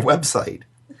affecting your website.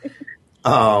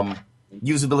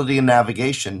 Usability and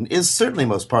navigation is certainly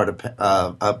most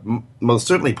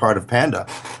certainly part of Panda,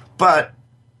 but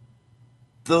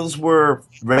those were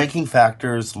ranking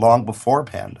factors long before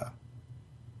Panda.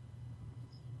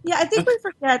 Yeah, I think we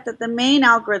forget that the main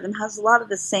algorithm has a lot of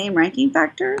the same ranking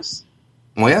factors.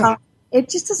 Well, yeah. It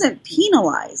just doesn't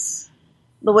penalize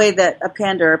the way that a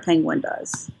Panda or a Penguin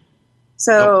does.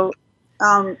 So,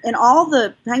 and all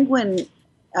the Penguin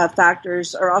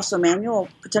factors are also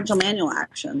potential manual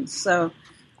actions. So,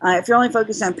 if you're only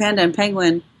focused on Panda and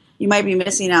Penguin, you might be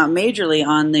missing out majorly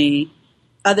on the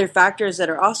other factors that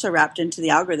are also wrapped into the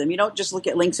algorithm. You don't just look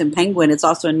at links in Penguin; it's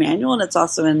also in manual and it's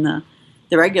also in the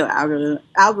regular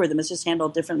algorithm. It's just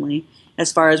handled differently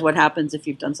as far as what happens if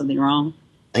you've done something wrong.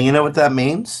 And you know what that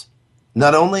means?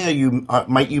 Not only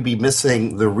might you be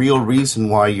missing the real reason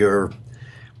why your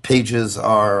pages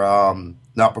are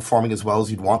not performing as well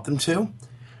as you'd want them to,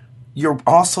 you're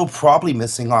also probably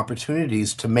missing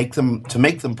opportunities to make them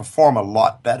perform a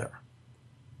lot better.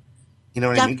 You know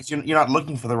what I mean? Because you're not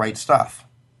looking for the right stuff.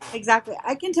 Exactly.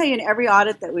 I can tell you in every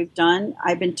audit that we've done,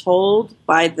 I've been told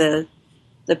by the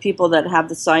people that have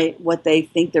the site what they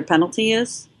think their penalty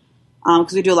is,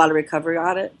 because we do a lot of recovery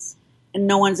audits, and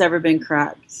no one's ever been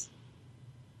correct.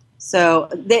 So,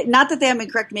 not that they haven't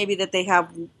been correct, maybe that they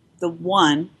have the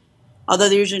one, although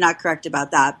they're usually not correct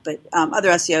about that. But other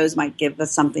SEOs might give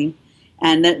us something,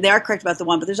 and they are correct about the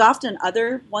one. But there's often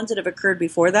other ones that have occurred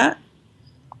before that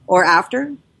or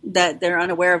after that they're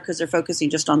unaware of because they're focusing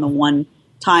just on the one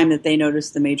time that they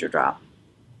notice the major drop.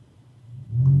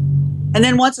 And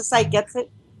then once a site gets it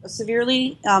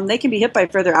severely, they can be hit by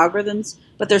further algorithms,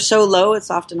 but they're so low it's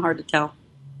often hard to tell.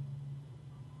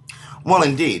 Well,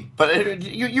 indeed. But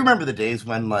you remember the days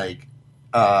when, like,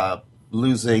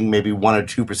 losing maybe 1 or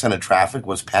 2% of traffic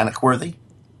was panic-worthy?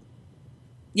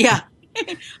 Yeah.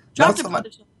 Not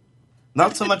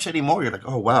so much anymore. You're like,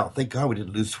 oh, wow, thank God we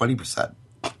didn't lose 20%.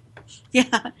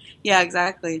 Yeah,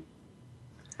 exactly.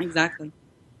 Exactly.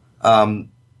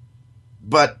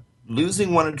 But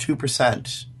losing 1 or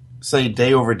 2%, say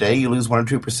day over day, you lose 1 or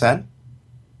 2%,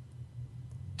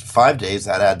 5 days,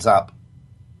 that adds up.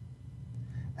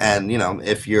 And,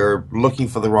 if you're looking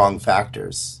for the wrong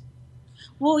factors,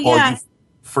 well, or yeah, you've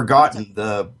forgotten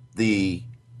the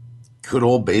good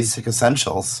old basic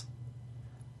essentials,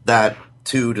 that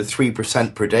 2 to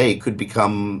 3% per day could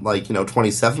become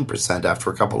 27% after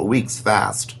a couple of weeks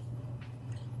fast.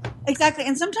 exactly.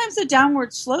 And sometimes the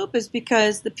downward slope is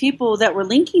because the people that were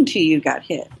linking to you got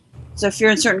hit. So if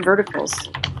you're in certain verticals,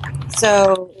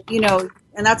 so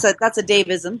and that's a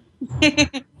Davism.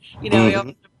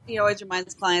 He always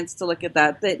reminds clients to look at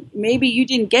that maybe you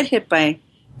didn't get hit by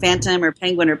Phantom or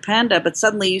Penguin or Panda, but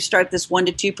suddenly you start this 1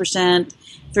 to 2%,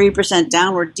 3%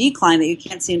 downward decline that you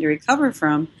can't seem to recover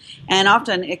from. And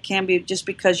often it can be just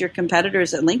because your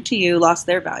competitors that link to you lost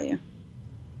their value.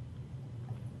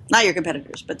 Not your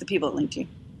competitors, but the people that link to you.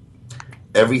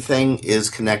 Everything is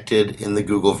connected in the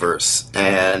Googleverse.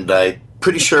 And I'm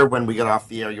pretty sure when we get off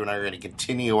the air, you and I are going to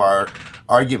continue our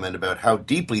argument about how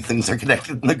deeply things are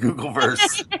connected in the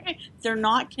Googleverse. They're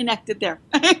not connected there.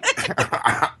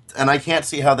 And I can't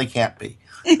see how they can't be.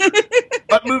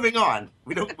 But moving on,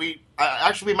 we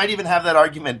might even have that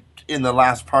argument in the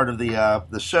last part of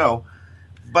the show.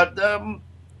 But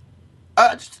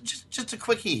just a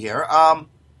quickie here.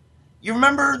 You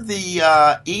remember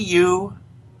the EU?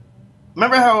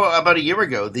 Remember how about a year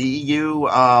ago the EU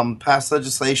passed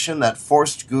legislation that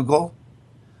forced Google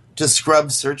to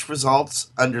scrub search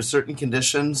results under certain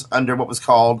conditions under what was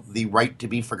called the right to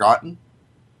be forgotten?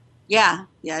 Yeah,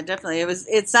 definitely.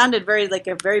 It sounded very like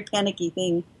a very panicky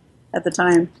thing at the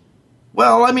time.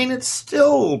 Well, I mean, it's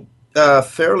still a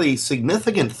fairly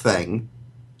significant thing,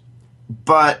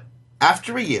 but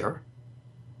after a year,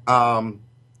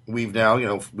 we've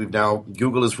now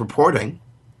Google is reporting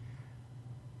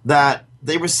that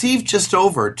they received just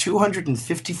over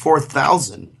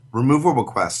 254,000 removal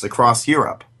requests across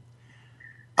Europe,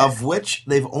 of which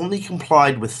they've only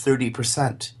complied with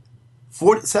 30%.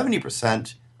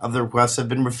 70% of the requests have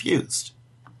been refused.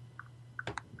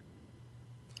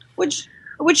 Which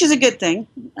is a good thing.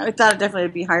 I thought it definitely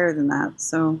would be higher than that.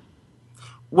 So,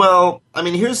 well, I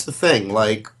mean, here's the thing.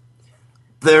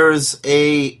 There's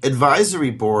a advisory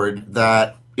board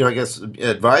that I guess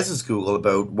advises Google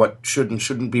about what should and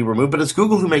shouldn't be removed, but it's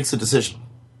Google who makes the decision.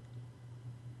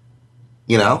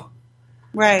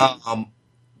 Right.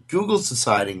 Google's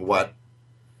deciding what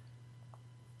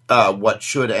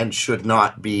should and should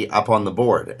not be up on the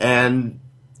board, and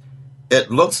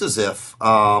it looks as if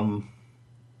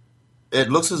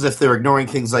they're ignoring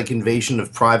things like invasion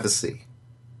of privacy,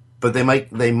 but they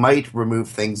might remove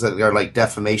things that are like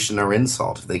defamation or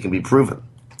insult if they can be proven.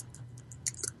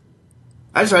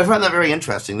 Actually, I find that very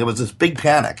interesting. There was this big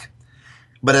panic,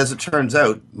 but as it turns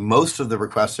out, most of the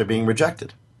requests are being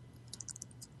rejected.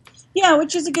 Yeah,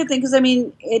 which is a good thing because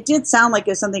it did sound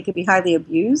like something could be highly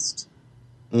abused.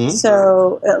 Mm-hmm.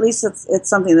 So at least it's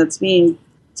something that's being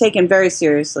taken very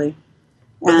seriously.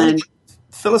 And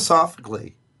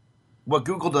philosophically, what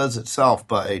Google does itself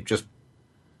by just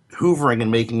hoovering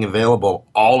and making available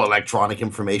all electronic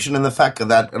information, and the fact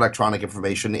that electronic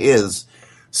information is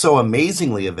so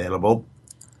amazingly available,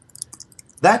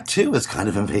 that too is kind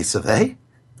of invasive, eh?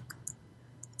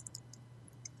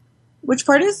 Which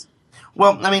part is?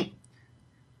 Well, I mean,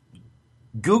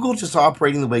 Google just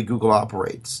operating the way Google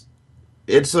operates.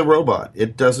 It's a robot.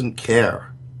 It doesn't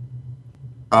care.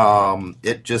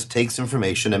 It just takes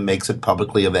information and makes it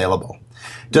publicly available.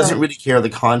 Doesn't really care the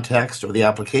context or the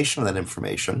application of that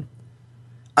information.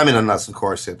 I mean, unless, of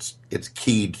course, it's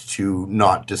keyed to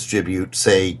not distribute,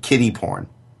 say, kiddie porn.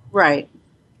 Right.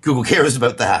 Google cares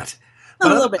about that.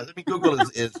 But a little bit. I mean, Google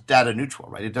is data neutral,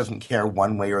 right? It doesn't care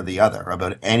one way or the other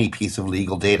about any piece of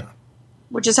legal data.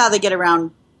 Which is how they get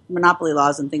around monopoly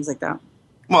laws and things like that.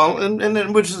 Well,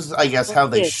 and which is, I guess, how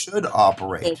they should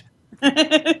operate.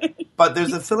 But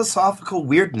there's a philosophical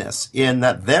weirdness in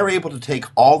that they're able to take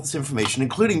all this information,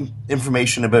 including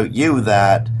information about you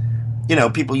that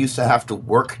people used to have to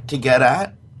work to get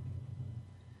at.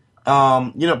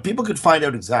 People could find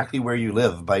out exactly where you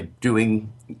live by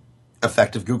doing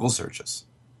effective Google searches.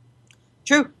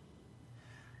 True.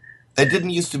 It didn't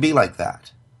used to be like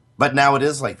that, but now it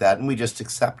is like that, and we just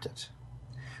accept it.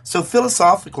 So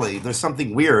philosophically, there's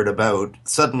something weird about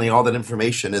suddenly all that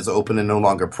information is open and no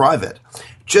longer private.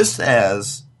 Just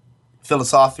as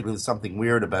philosophically, there's something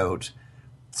weird about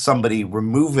somebody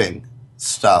removing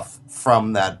stuff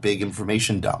from that big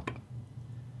information dump.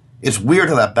 It's weird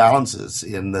how that balances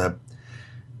in the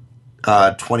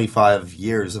 25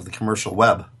 years of the commercial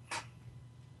web.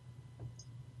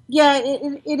 Yeah,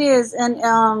 it is,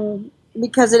 and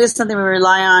because it is something we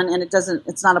rely on, and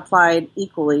it's not applied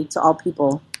equally to all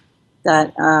people.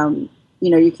 That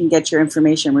you can get your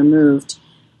information removed.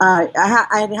 I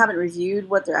haven't reviewed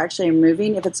what they're actually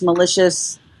removing. If it's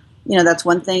malicious, that's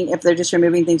one thing. If they're just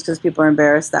removing things because people are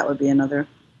embarrassed, that would be another.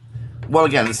 Well,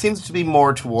 again, it seems to be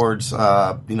more towards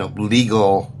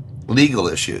legal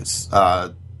issues,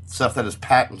 stuff that is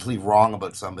patently wrong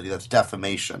about somebody. That's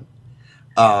defamation.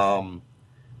 And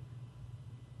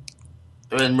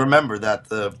remember that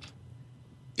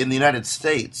in the United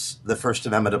States, the First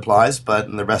Amendment applies, but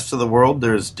in the rest of the world,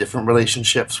 there's different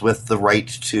relationships with the right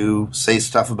to say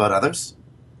stuff about others.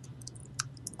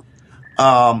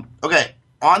 Okay,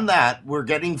 on that, we're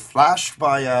getting flashed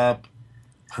by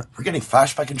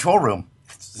Control Room.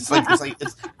 It's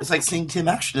like seeing Tim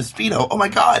Action in Speedo. Oh my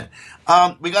God!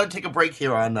 We got to take a break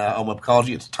here on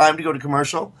Webcology. It's time to go to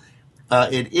commercial.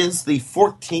 It is the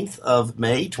 14th of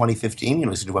May, 2015. You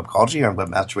listen to Webcology here on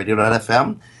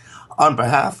WebmasterRadio.fm. On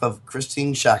behalf of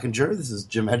Christine Schackinger, this is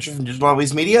Jim Hedger from Digital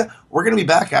Always Media. We're going to be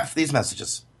back after these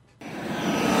messages.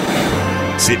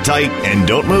 Sit tight and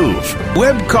don't move.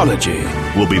 Webcology.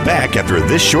 We'll be back after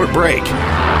this short break.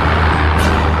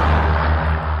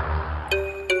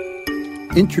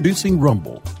 Introducing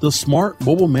Rumble, the smart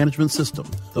mobile management system,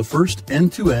 the first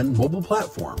end-to-end mobile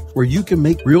platform where you can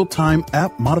make real-time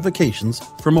app modifications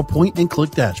from a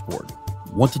point-and-click dashboard.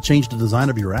 Want to change the design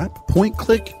of your app? Point,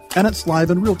 click, and it's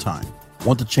live in real time.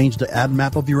 Want to change the ad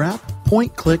map of your app?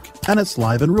 Point, click, and it's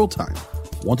live in real time.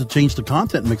 Want to change the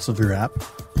content mix of your app?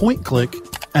 Point, click,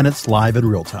 and it's live in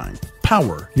real time.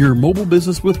 Power your mobile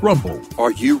business with Rumble.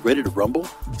 Are you ready to rumble?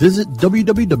 Visit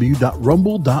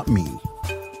www.rumble.me.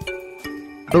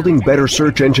 Building better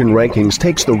search engine rankings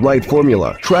takes the right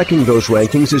formula. Tracking those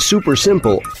rankings is super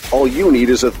simple. All you need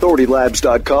is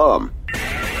authoritylabs.com.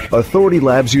 Authority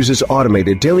Labs uses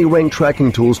automated daily rank tracking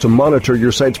tools to monitor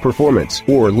your site's performance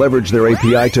or leverage their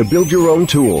API to build your own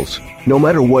tools. No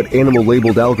matter what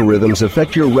animal-labeled algorithms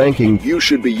affect your ranking, you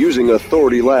should be using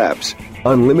Authority Labs.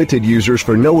 Unlimited users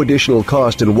for no additional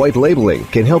cost and white labeling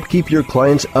can help keep your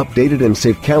clients updated and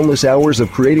save countless hours of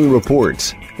creating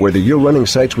reports. Whether you're running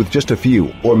sites with just a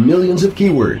few or millions of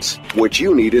keywords, what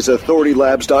you need is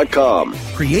authoritylabs.com.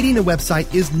 Creating a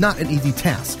website is not an easy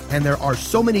task, and there are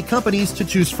so many companies to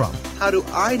choose from. How do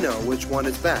I know which one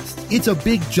is best? It's a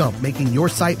big jump making your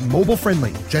site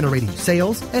mobile-friendly, generating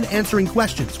sales, and answering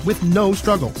questions with no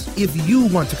struggles. If you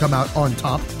want to come out on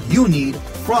top, you need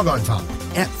Frog on Top.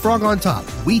 At Frog on Top,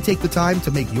 we take the time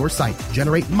to make your site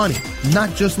generate money,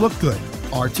 not just look good.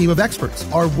 Our team of experts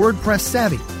are WordPress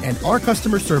savvy, and our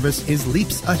customer service is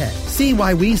leaps ahead. See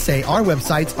why we say our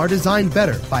websites are designed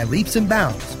better by leaps and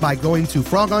bounds by going to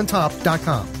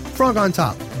frogontop.com. Frog on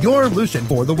Top, your solution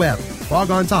for the web.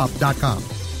 frogontop.com.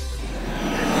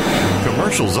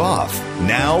 Commercials off.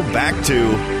 Now back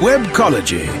to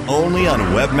Webcology. only on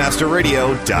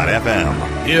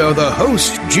WebmasterRadio.fm. Here are the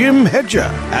hosts, Jim Hedger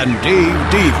and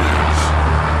Dave Davies.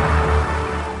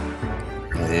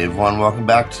 Hey everyone, welcome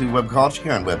back to Webcology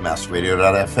here on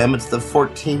WebmasterRadio.fm. It's the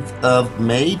 14th of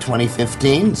May,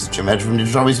 2015. It's Jim Hedger from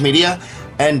Digital Always Media,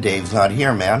 and Dave's not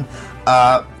here, man.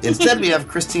 Instead, we have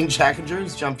Christine Schackinger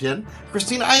who's jumped in.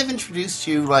 Christine, I have introduced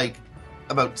you like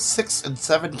about 6 and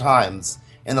 7 times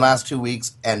in the last 2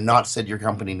 weeks and not said your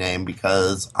company name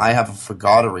because I have a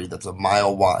forgottery that's a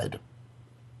mile wide.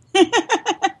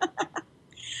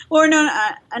 Well, I'm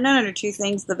known under two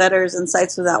things: the Vetters and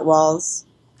Sites Without Walls.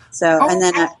 So,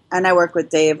 and I work with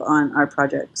Dave on our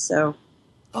project. So,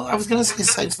 I was going to say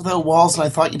Sites Without Walls, and I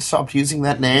thought you'd stopped using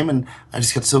that name, and I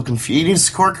just get so confused. You need a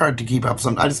scorecard to keep up.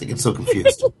 I just get so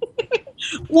confused.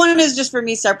 One is just for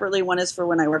me separately. One is for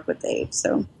when I work with Dave.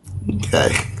 So,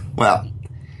 okay, well,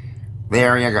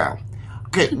 there you go.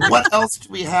 Okay, what else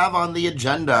do we have on the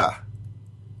agenda?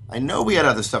 I know we had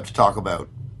other stuff to talk about.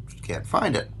 Just can't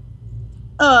find it.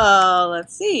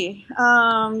 Let's see.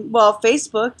 Well,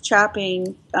 Facebook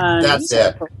trapping. That's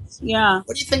it. Yeah.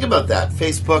 What do you think about that?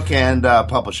 Facebook and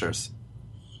publishers.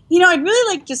 I'd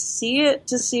really like to see it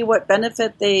to see what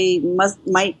benefit they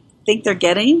might think they're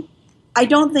getting. I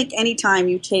don't think any time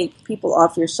you take people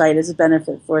off your site is a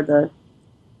benefit for the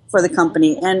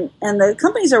company, and the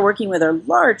companies are working with are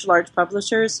large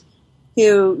publishers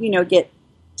who get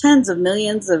tens of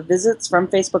millions of visits from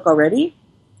Facebook already.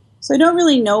 So I don't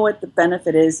really know what the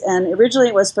benefit is. And originally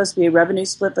it was supposed to be a revenue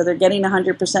split, but they're getting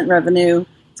 100% revenue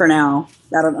for now.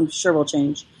 That I'm sure will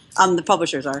change. The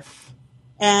publishers are.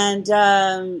 And,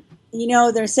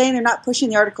 they're saying they're not pushing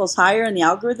the articles higher in the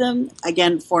algorithm.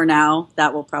 Again, for now,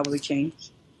 that will probably change.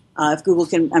 If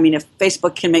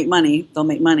Facebook can make money, they'll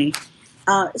make money.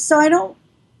 So I don't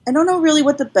know really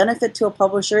what the benefit to a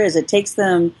publisher is. It takes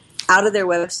them out of their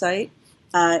website.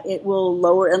 It will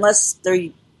lower, unless they're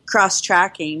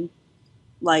cross-tracking,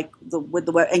 like with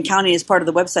the web, and counting as part of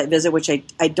the website visit, which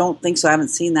I don't think so. I haven't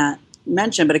seen that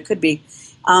mentioned, but it could be.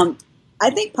 I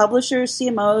think publishers,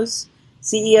 CMOs,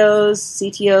 CEOs,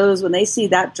 CTOs, when they see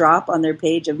that drop on their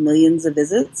page of millions of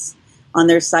visits on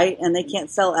their site and they can't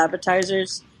sell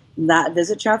advertisers that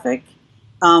visit traffic,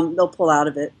 they'll pull out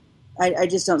of it. I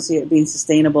just don't see it being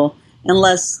sustainable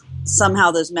unless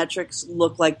somehow those metrics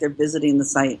look like they're visiting the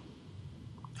site.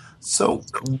 So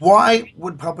why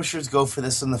would publishers go for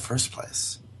this in the first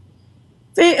place?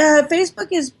 Facebook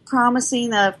is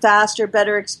promising a faster,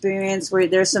 better experience where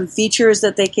there's some features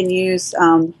that they can use,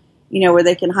 where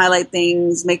they can highlight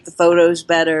things, make the photos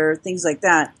better, things like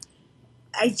that.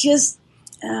 It's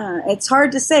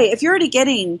hard to say. If you're already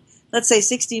getting, let's say,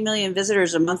 60 million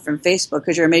visitors a month from Facebook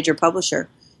because you're a major publisher,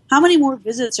 how many more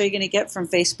visits are you going to get from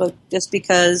Facebook just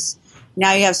because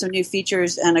now you have some new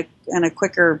features and a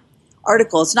quicker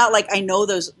article? It's not like I know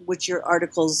which your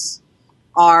articles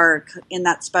are in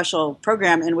that special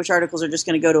program and which articles are just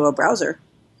going to go to a browser.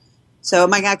 So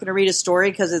am I not going to read a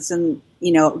story because it's in,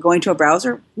 going to a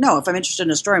browser? No, if I'm interested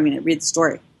in a story, I'm going to read the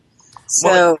story. So,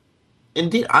 well,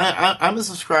 indeed, I'm a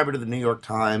subscriber to the New York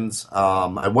Times.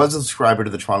 I was a subscriber to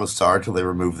the Toronto Star until they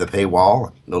removed the paywall.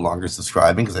 I'm no longer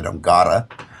subscribing because I don't gotta.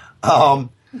 I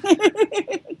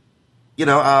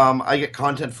get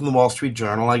content from the Wall Street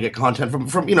Journal. I get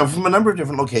content from a number of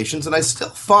different locations, and I still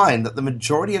find that the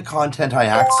majority of content I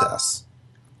access,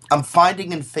 I'm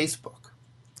finding in Facebook.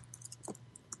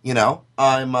 I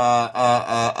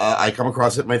come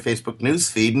across it in my Facebook news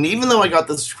feed, and even though I got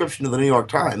the subscription to the New York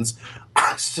Times,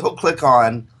 I still click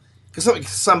on because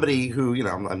somebody who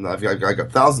I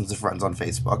got thousands of friends on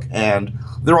Facebook, and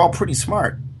they're all pretty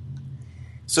smart,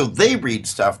 so they read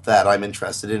stuff that I'm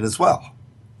interested in as well.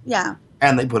 Yeah.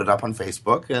 And they put it up on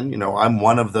Facebook, and, I'm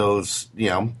one of those,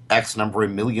 X number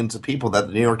of millions of people that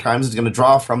the New York Times is going to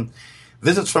draw from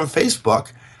visits from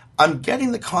Facebook. I'm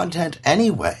getting the content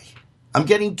anyway. I'm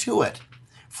getting to it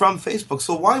from Facebook.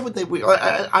 So why would they?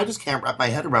 I just can't wrap my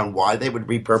head around why they would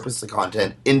repurpose the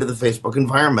content into the Facebook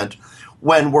environment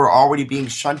when we're already being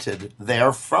shunted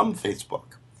there from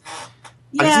Facebook.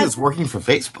 Yeah. I see this working for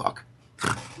Facebook.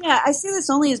 Yeah, I see this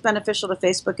only as beneficial to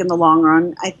Facebook in the long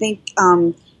run. I think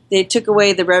they took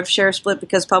away the rev share split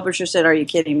because publishers said, "Are you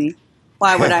kidding me?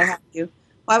 Why would I have to?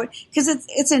 Why would?" Because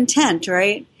it's intent,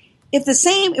 right? If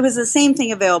it was the same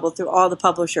thing available through all the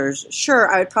publishers, sure,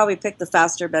 I would probably pick the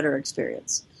faster, better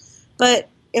experience. But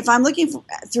if I'm looking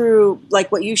through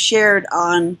like what you shared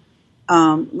on,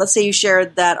 let's say you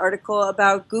shared that article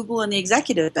about Google and the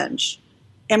executive bench,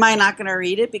 am I not going to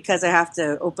read it because I have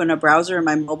to open a browser in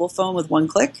my mobile phone with one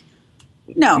click?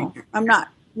 No, I'm not.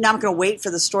 Now I'm going to wait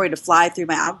for the story to fly through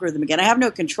my algorithm again. I have no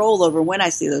control over when I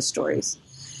see those stories.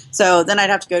 So then I'd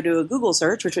have to go do a Google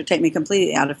search, which would take me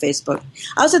completely out of Facebook.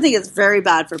 I also think it's very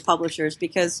bad for publishers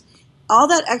because all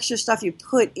that extra stuff you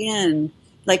put in,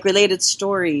 like related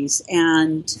stories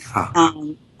and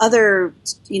other,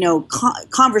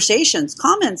 conversations,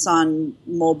 comments on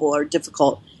mobile are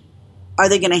difficult. Are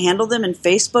they going to handle them in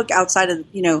Facebook outside of, are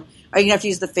you going to have to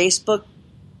use the Facebook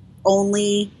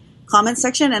only comment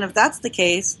section? And if that's the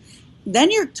case,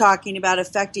 then you're talking about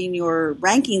affecting your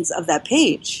rankings of that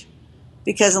page.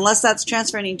 Because unless that's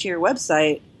transferring to your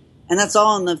website and that's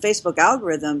all in the Facebook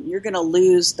algorithm, you're going to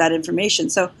lose that information.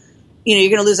 So, you're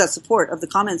going to lose that support of the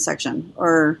comment section.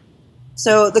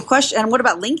 So the question, and what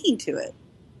about linking to it?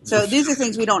 So these are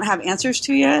things we don't have answers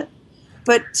to yet.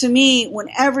 But to me,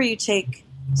 whenever you take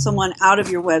someone out of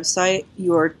your website,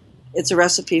 it's a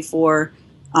recipe for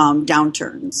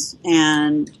downturns.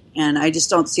 And I just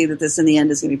don't see that this in the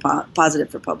end is going to be positive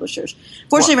for publishers.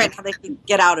 Fortunately, right now they can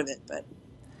get out of it, but.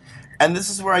 And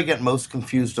this is where I get most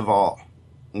confused of all,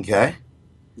 okay?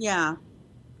 Yeah.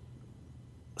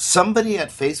 Somebody at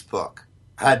Facebook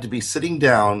had to be sitting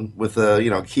down with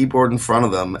a keyboard in front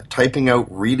of them, typing out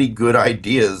really good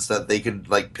ideas that they could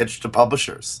pitch to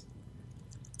publishers.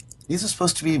 These are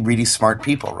supposed to be really smart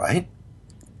people, right?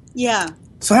 Yeah.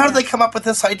 So how did they come up with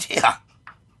this idea?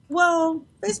 Well,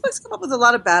 Facebook's come up with a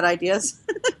lot of bad ideas.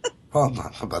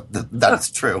 Well,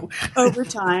 that's true. Over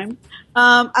time.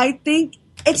 I think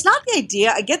it's not the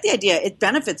idea. I get the idea. It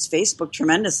benefits Facebook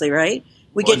tremendously, right?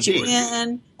 We get you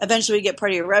in. Eventually, we get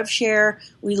part of your rev share.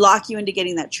 We lock you into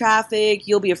getting that traffic.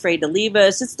 You'll be afraid to leave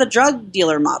us. It's the drug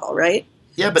dealer model, right?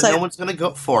 Yeah, but no one's going to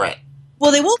go for it.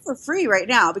 Well, they will for free right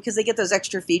now because they get those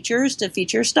extra features to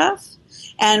feature stuff.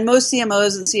 And most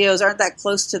CMOs and CEOs aren't that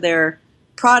close to their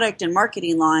product and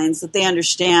marketing lines that they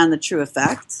understand the true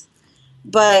effect.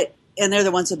 And they're the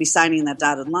ones who'll be signing that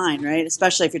dotted line, right?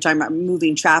 Especially if you're talking about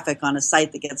moving traffic on a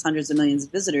site that gets hundreds of millions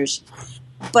of visitors.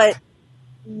 But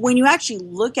when you actually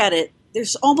look at it,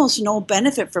 there's almost no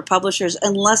benefit for publishers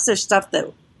unless there's stuff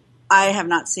that I have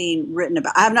not seen written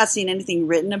about. I have not seen anything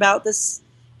written about this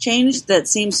change that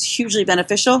seems hugely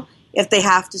beneficial if they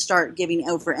have to start giving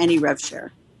over any rev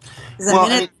share. Because the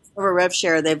minute over rev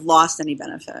share, they've lost any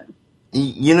benefit.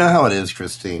 You know how it is,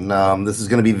 Christine. This is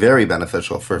going to be very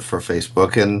beneficial for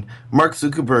Facebook. And Mark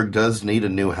Zuckerberg does need a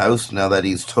new house now that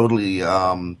he's totally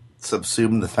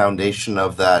subsumed the foundation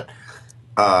of that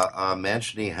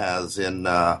mansion he has in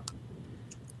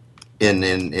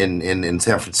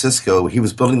San Francisco. He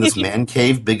was building this man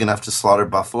cave big enough to slaughter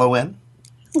buffalo in.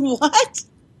 What?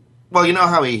 Well, you know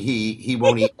how he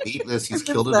won't eat meat unless he's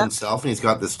killed it himself, and he's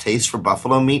got this taste for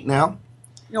buffalo meat now.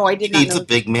 No, I did not know. He needs a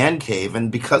big man cave, and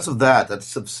because of that, that's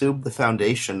subsumed the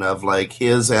foundation of like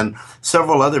his and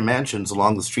several other mansions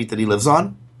along the street that he lives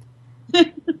on.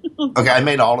 Okay, I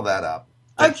made all of that up.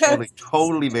 Okay.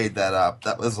 Totally made that up.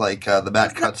 That was like the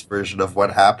Matt Cutts version of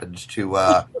what happened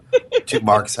to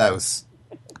Mark's house.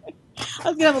 I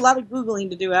was going to have a lot of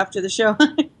Googling to do after the show.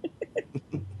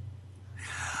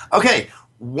 Okay,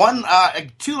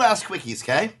 two last quickies,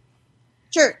 okay?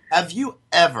 Sure. Have you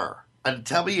ever, and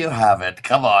tell me you haven't,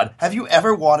 come on, have you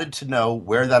ever wanted to know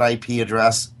where that IP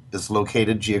address is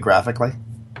located geographically?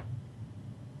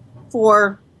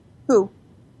 For who?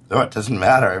 No, it doesn't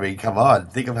matter. I mean, come on.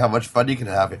 Think of how much fun you can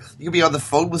have. You can be on the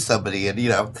phone with somebody and,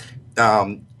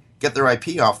 get their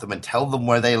IP off them and tell them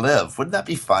where they live. Wouldn't that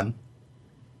be fun?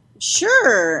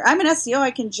 Sure. I'm an SEO.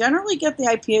 I can generally get the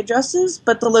IP addresses,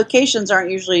 but the locations aren't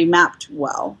usually mapped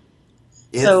well.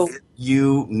 If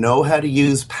you know how to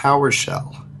use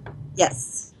PowerShell.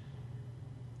 Yes.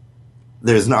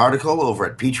 There's an article over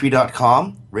at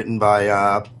Petrie.com written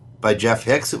by Jeff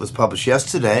Hicks. It was published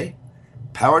yesterday.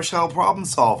 PowerShell Problem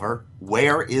Solver.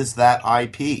 Where is that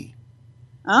IP?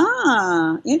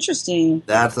 Ah, interesting.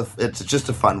 It's just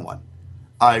a fun one.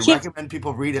 I recommend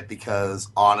people read it because,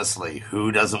 honestly,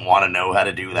 who doesn't want to know how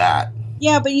to do that?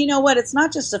 Yeah, but you know what? It's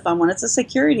not just a fun one. It's a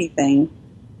security thing.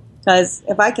 Because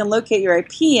if I can locate your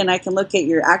IP and I can locate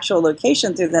your actual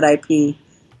location through that IP,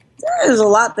 there's a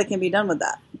lot that can be done with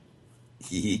that.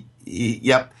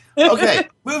 Yep. Okay,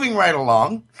 moving right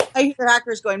along. I hear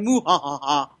hackers going, moo ha ha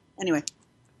ha. Anyway.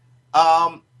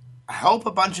 Help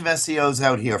a bunch of SEOs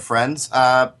out here, friends.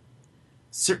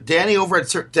 Danny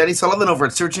Sullivan over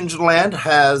at Search Engine Land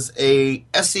has a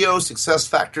SEO Success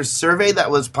Factors survey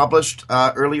that was published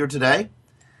earlier today.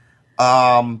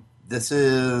 This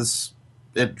is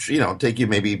take you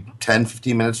maybe 10,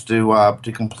 15 minutes to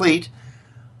complete,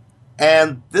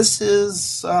 and this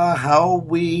is how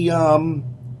we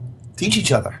teach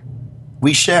each other.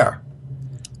 We share.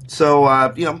 So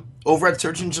over at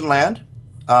Search Engine Land.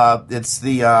 It's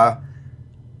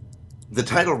the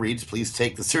title reads, please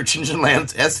take the Search Engine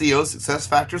Land's SEO Success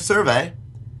Factors survey.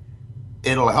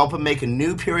 It'll help him make a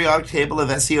new periodic table of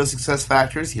SEO success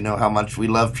factors. You know how much we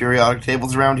love periodic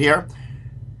tables around here.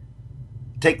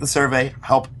 Take the survey,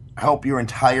 help your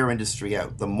entire industry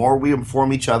out. The more we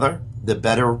inform each other, the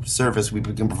better service we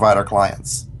can provide our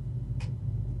clients.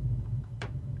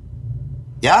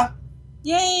 Yeah?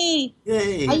 Yay!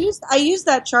 Yay! I use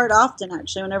that chart often,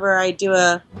 actually, whenever I do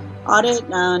a audit,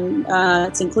 and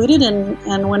it's included,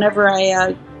 and whenever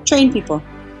I train people.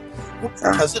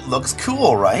 Because it looks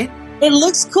cool, right? It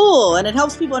looks cool, and it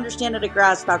helps people understand at a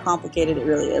grasp how complicated it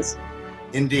really is.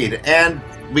 Indeed, and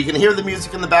we can hear the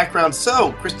music in the background.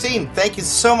 So, Christine, thank you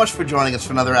so much for joining us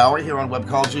for another hour here on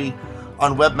Webcology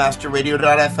on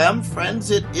WebmasterRadio.fm.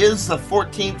 Friends, it is the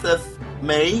 14th of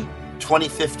May,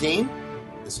 2015.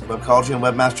 This is Webcology on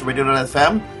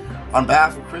WebmasterRadio.fm. On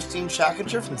behalf of Christine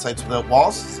Schackinger from Sites Without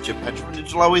Walls, this is Jim Petcher from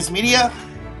Digital Always Media.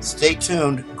 Stay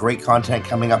tuned. Great content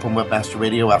coming up on Webmaster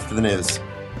Radio after the news.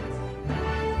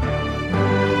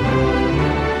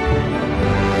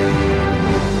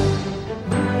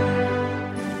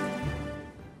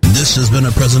 This This has been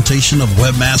a presentation of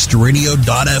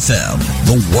WebmasterRadio.fm,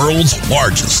 the world's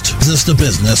largest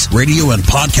business-to-business radio and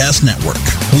podcast network.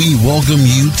 We welcome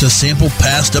you to sample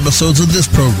past episodes of this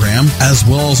program, as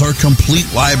well as our complete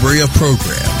library of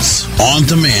programs, on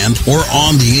demand or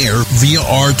on the air via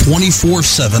our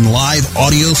 24/7 live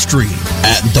audio stream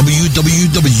at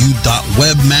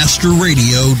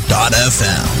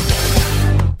www.webmasterradio.fm.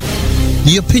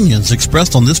 The opinions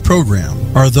expressed on this program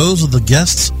are those of the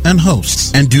guests and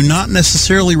hosts and do not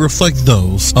necessarily reflect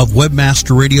those of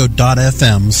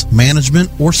WebmasterRadio.fm's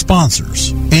management or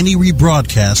sponsors. Any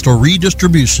rebroadcast or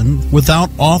redistribution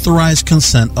without authorized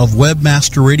consent of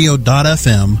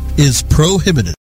WebmasterRadio.fm is prohibited.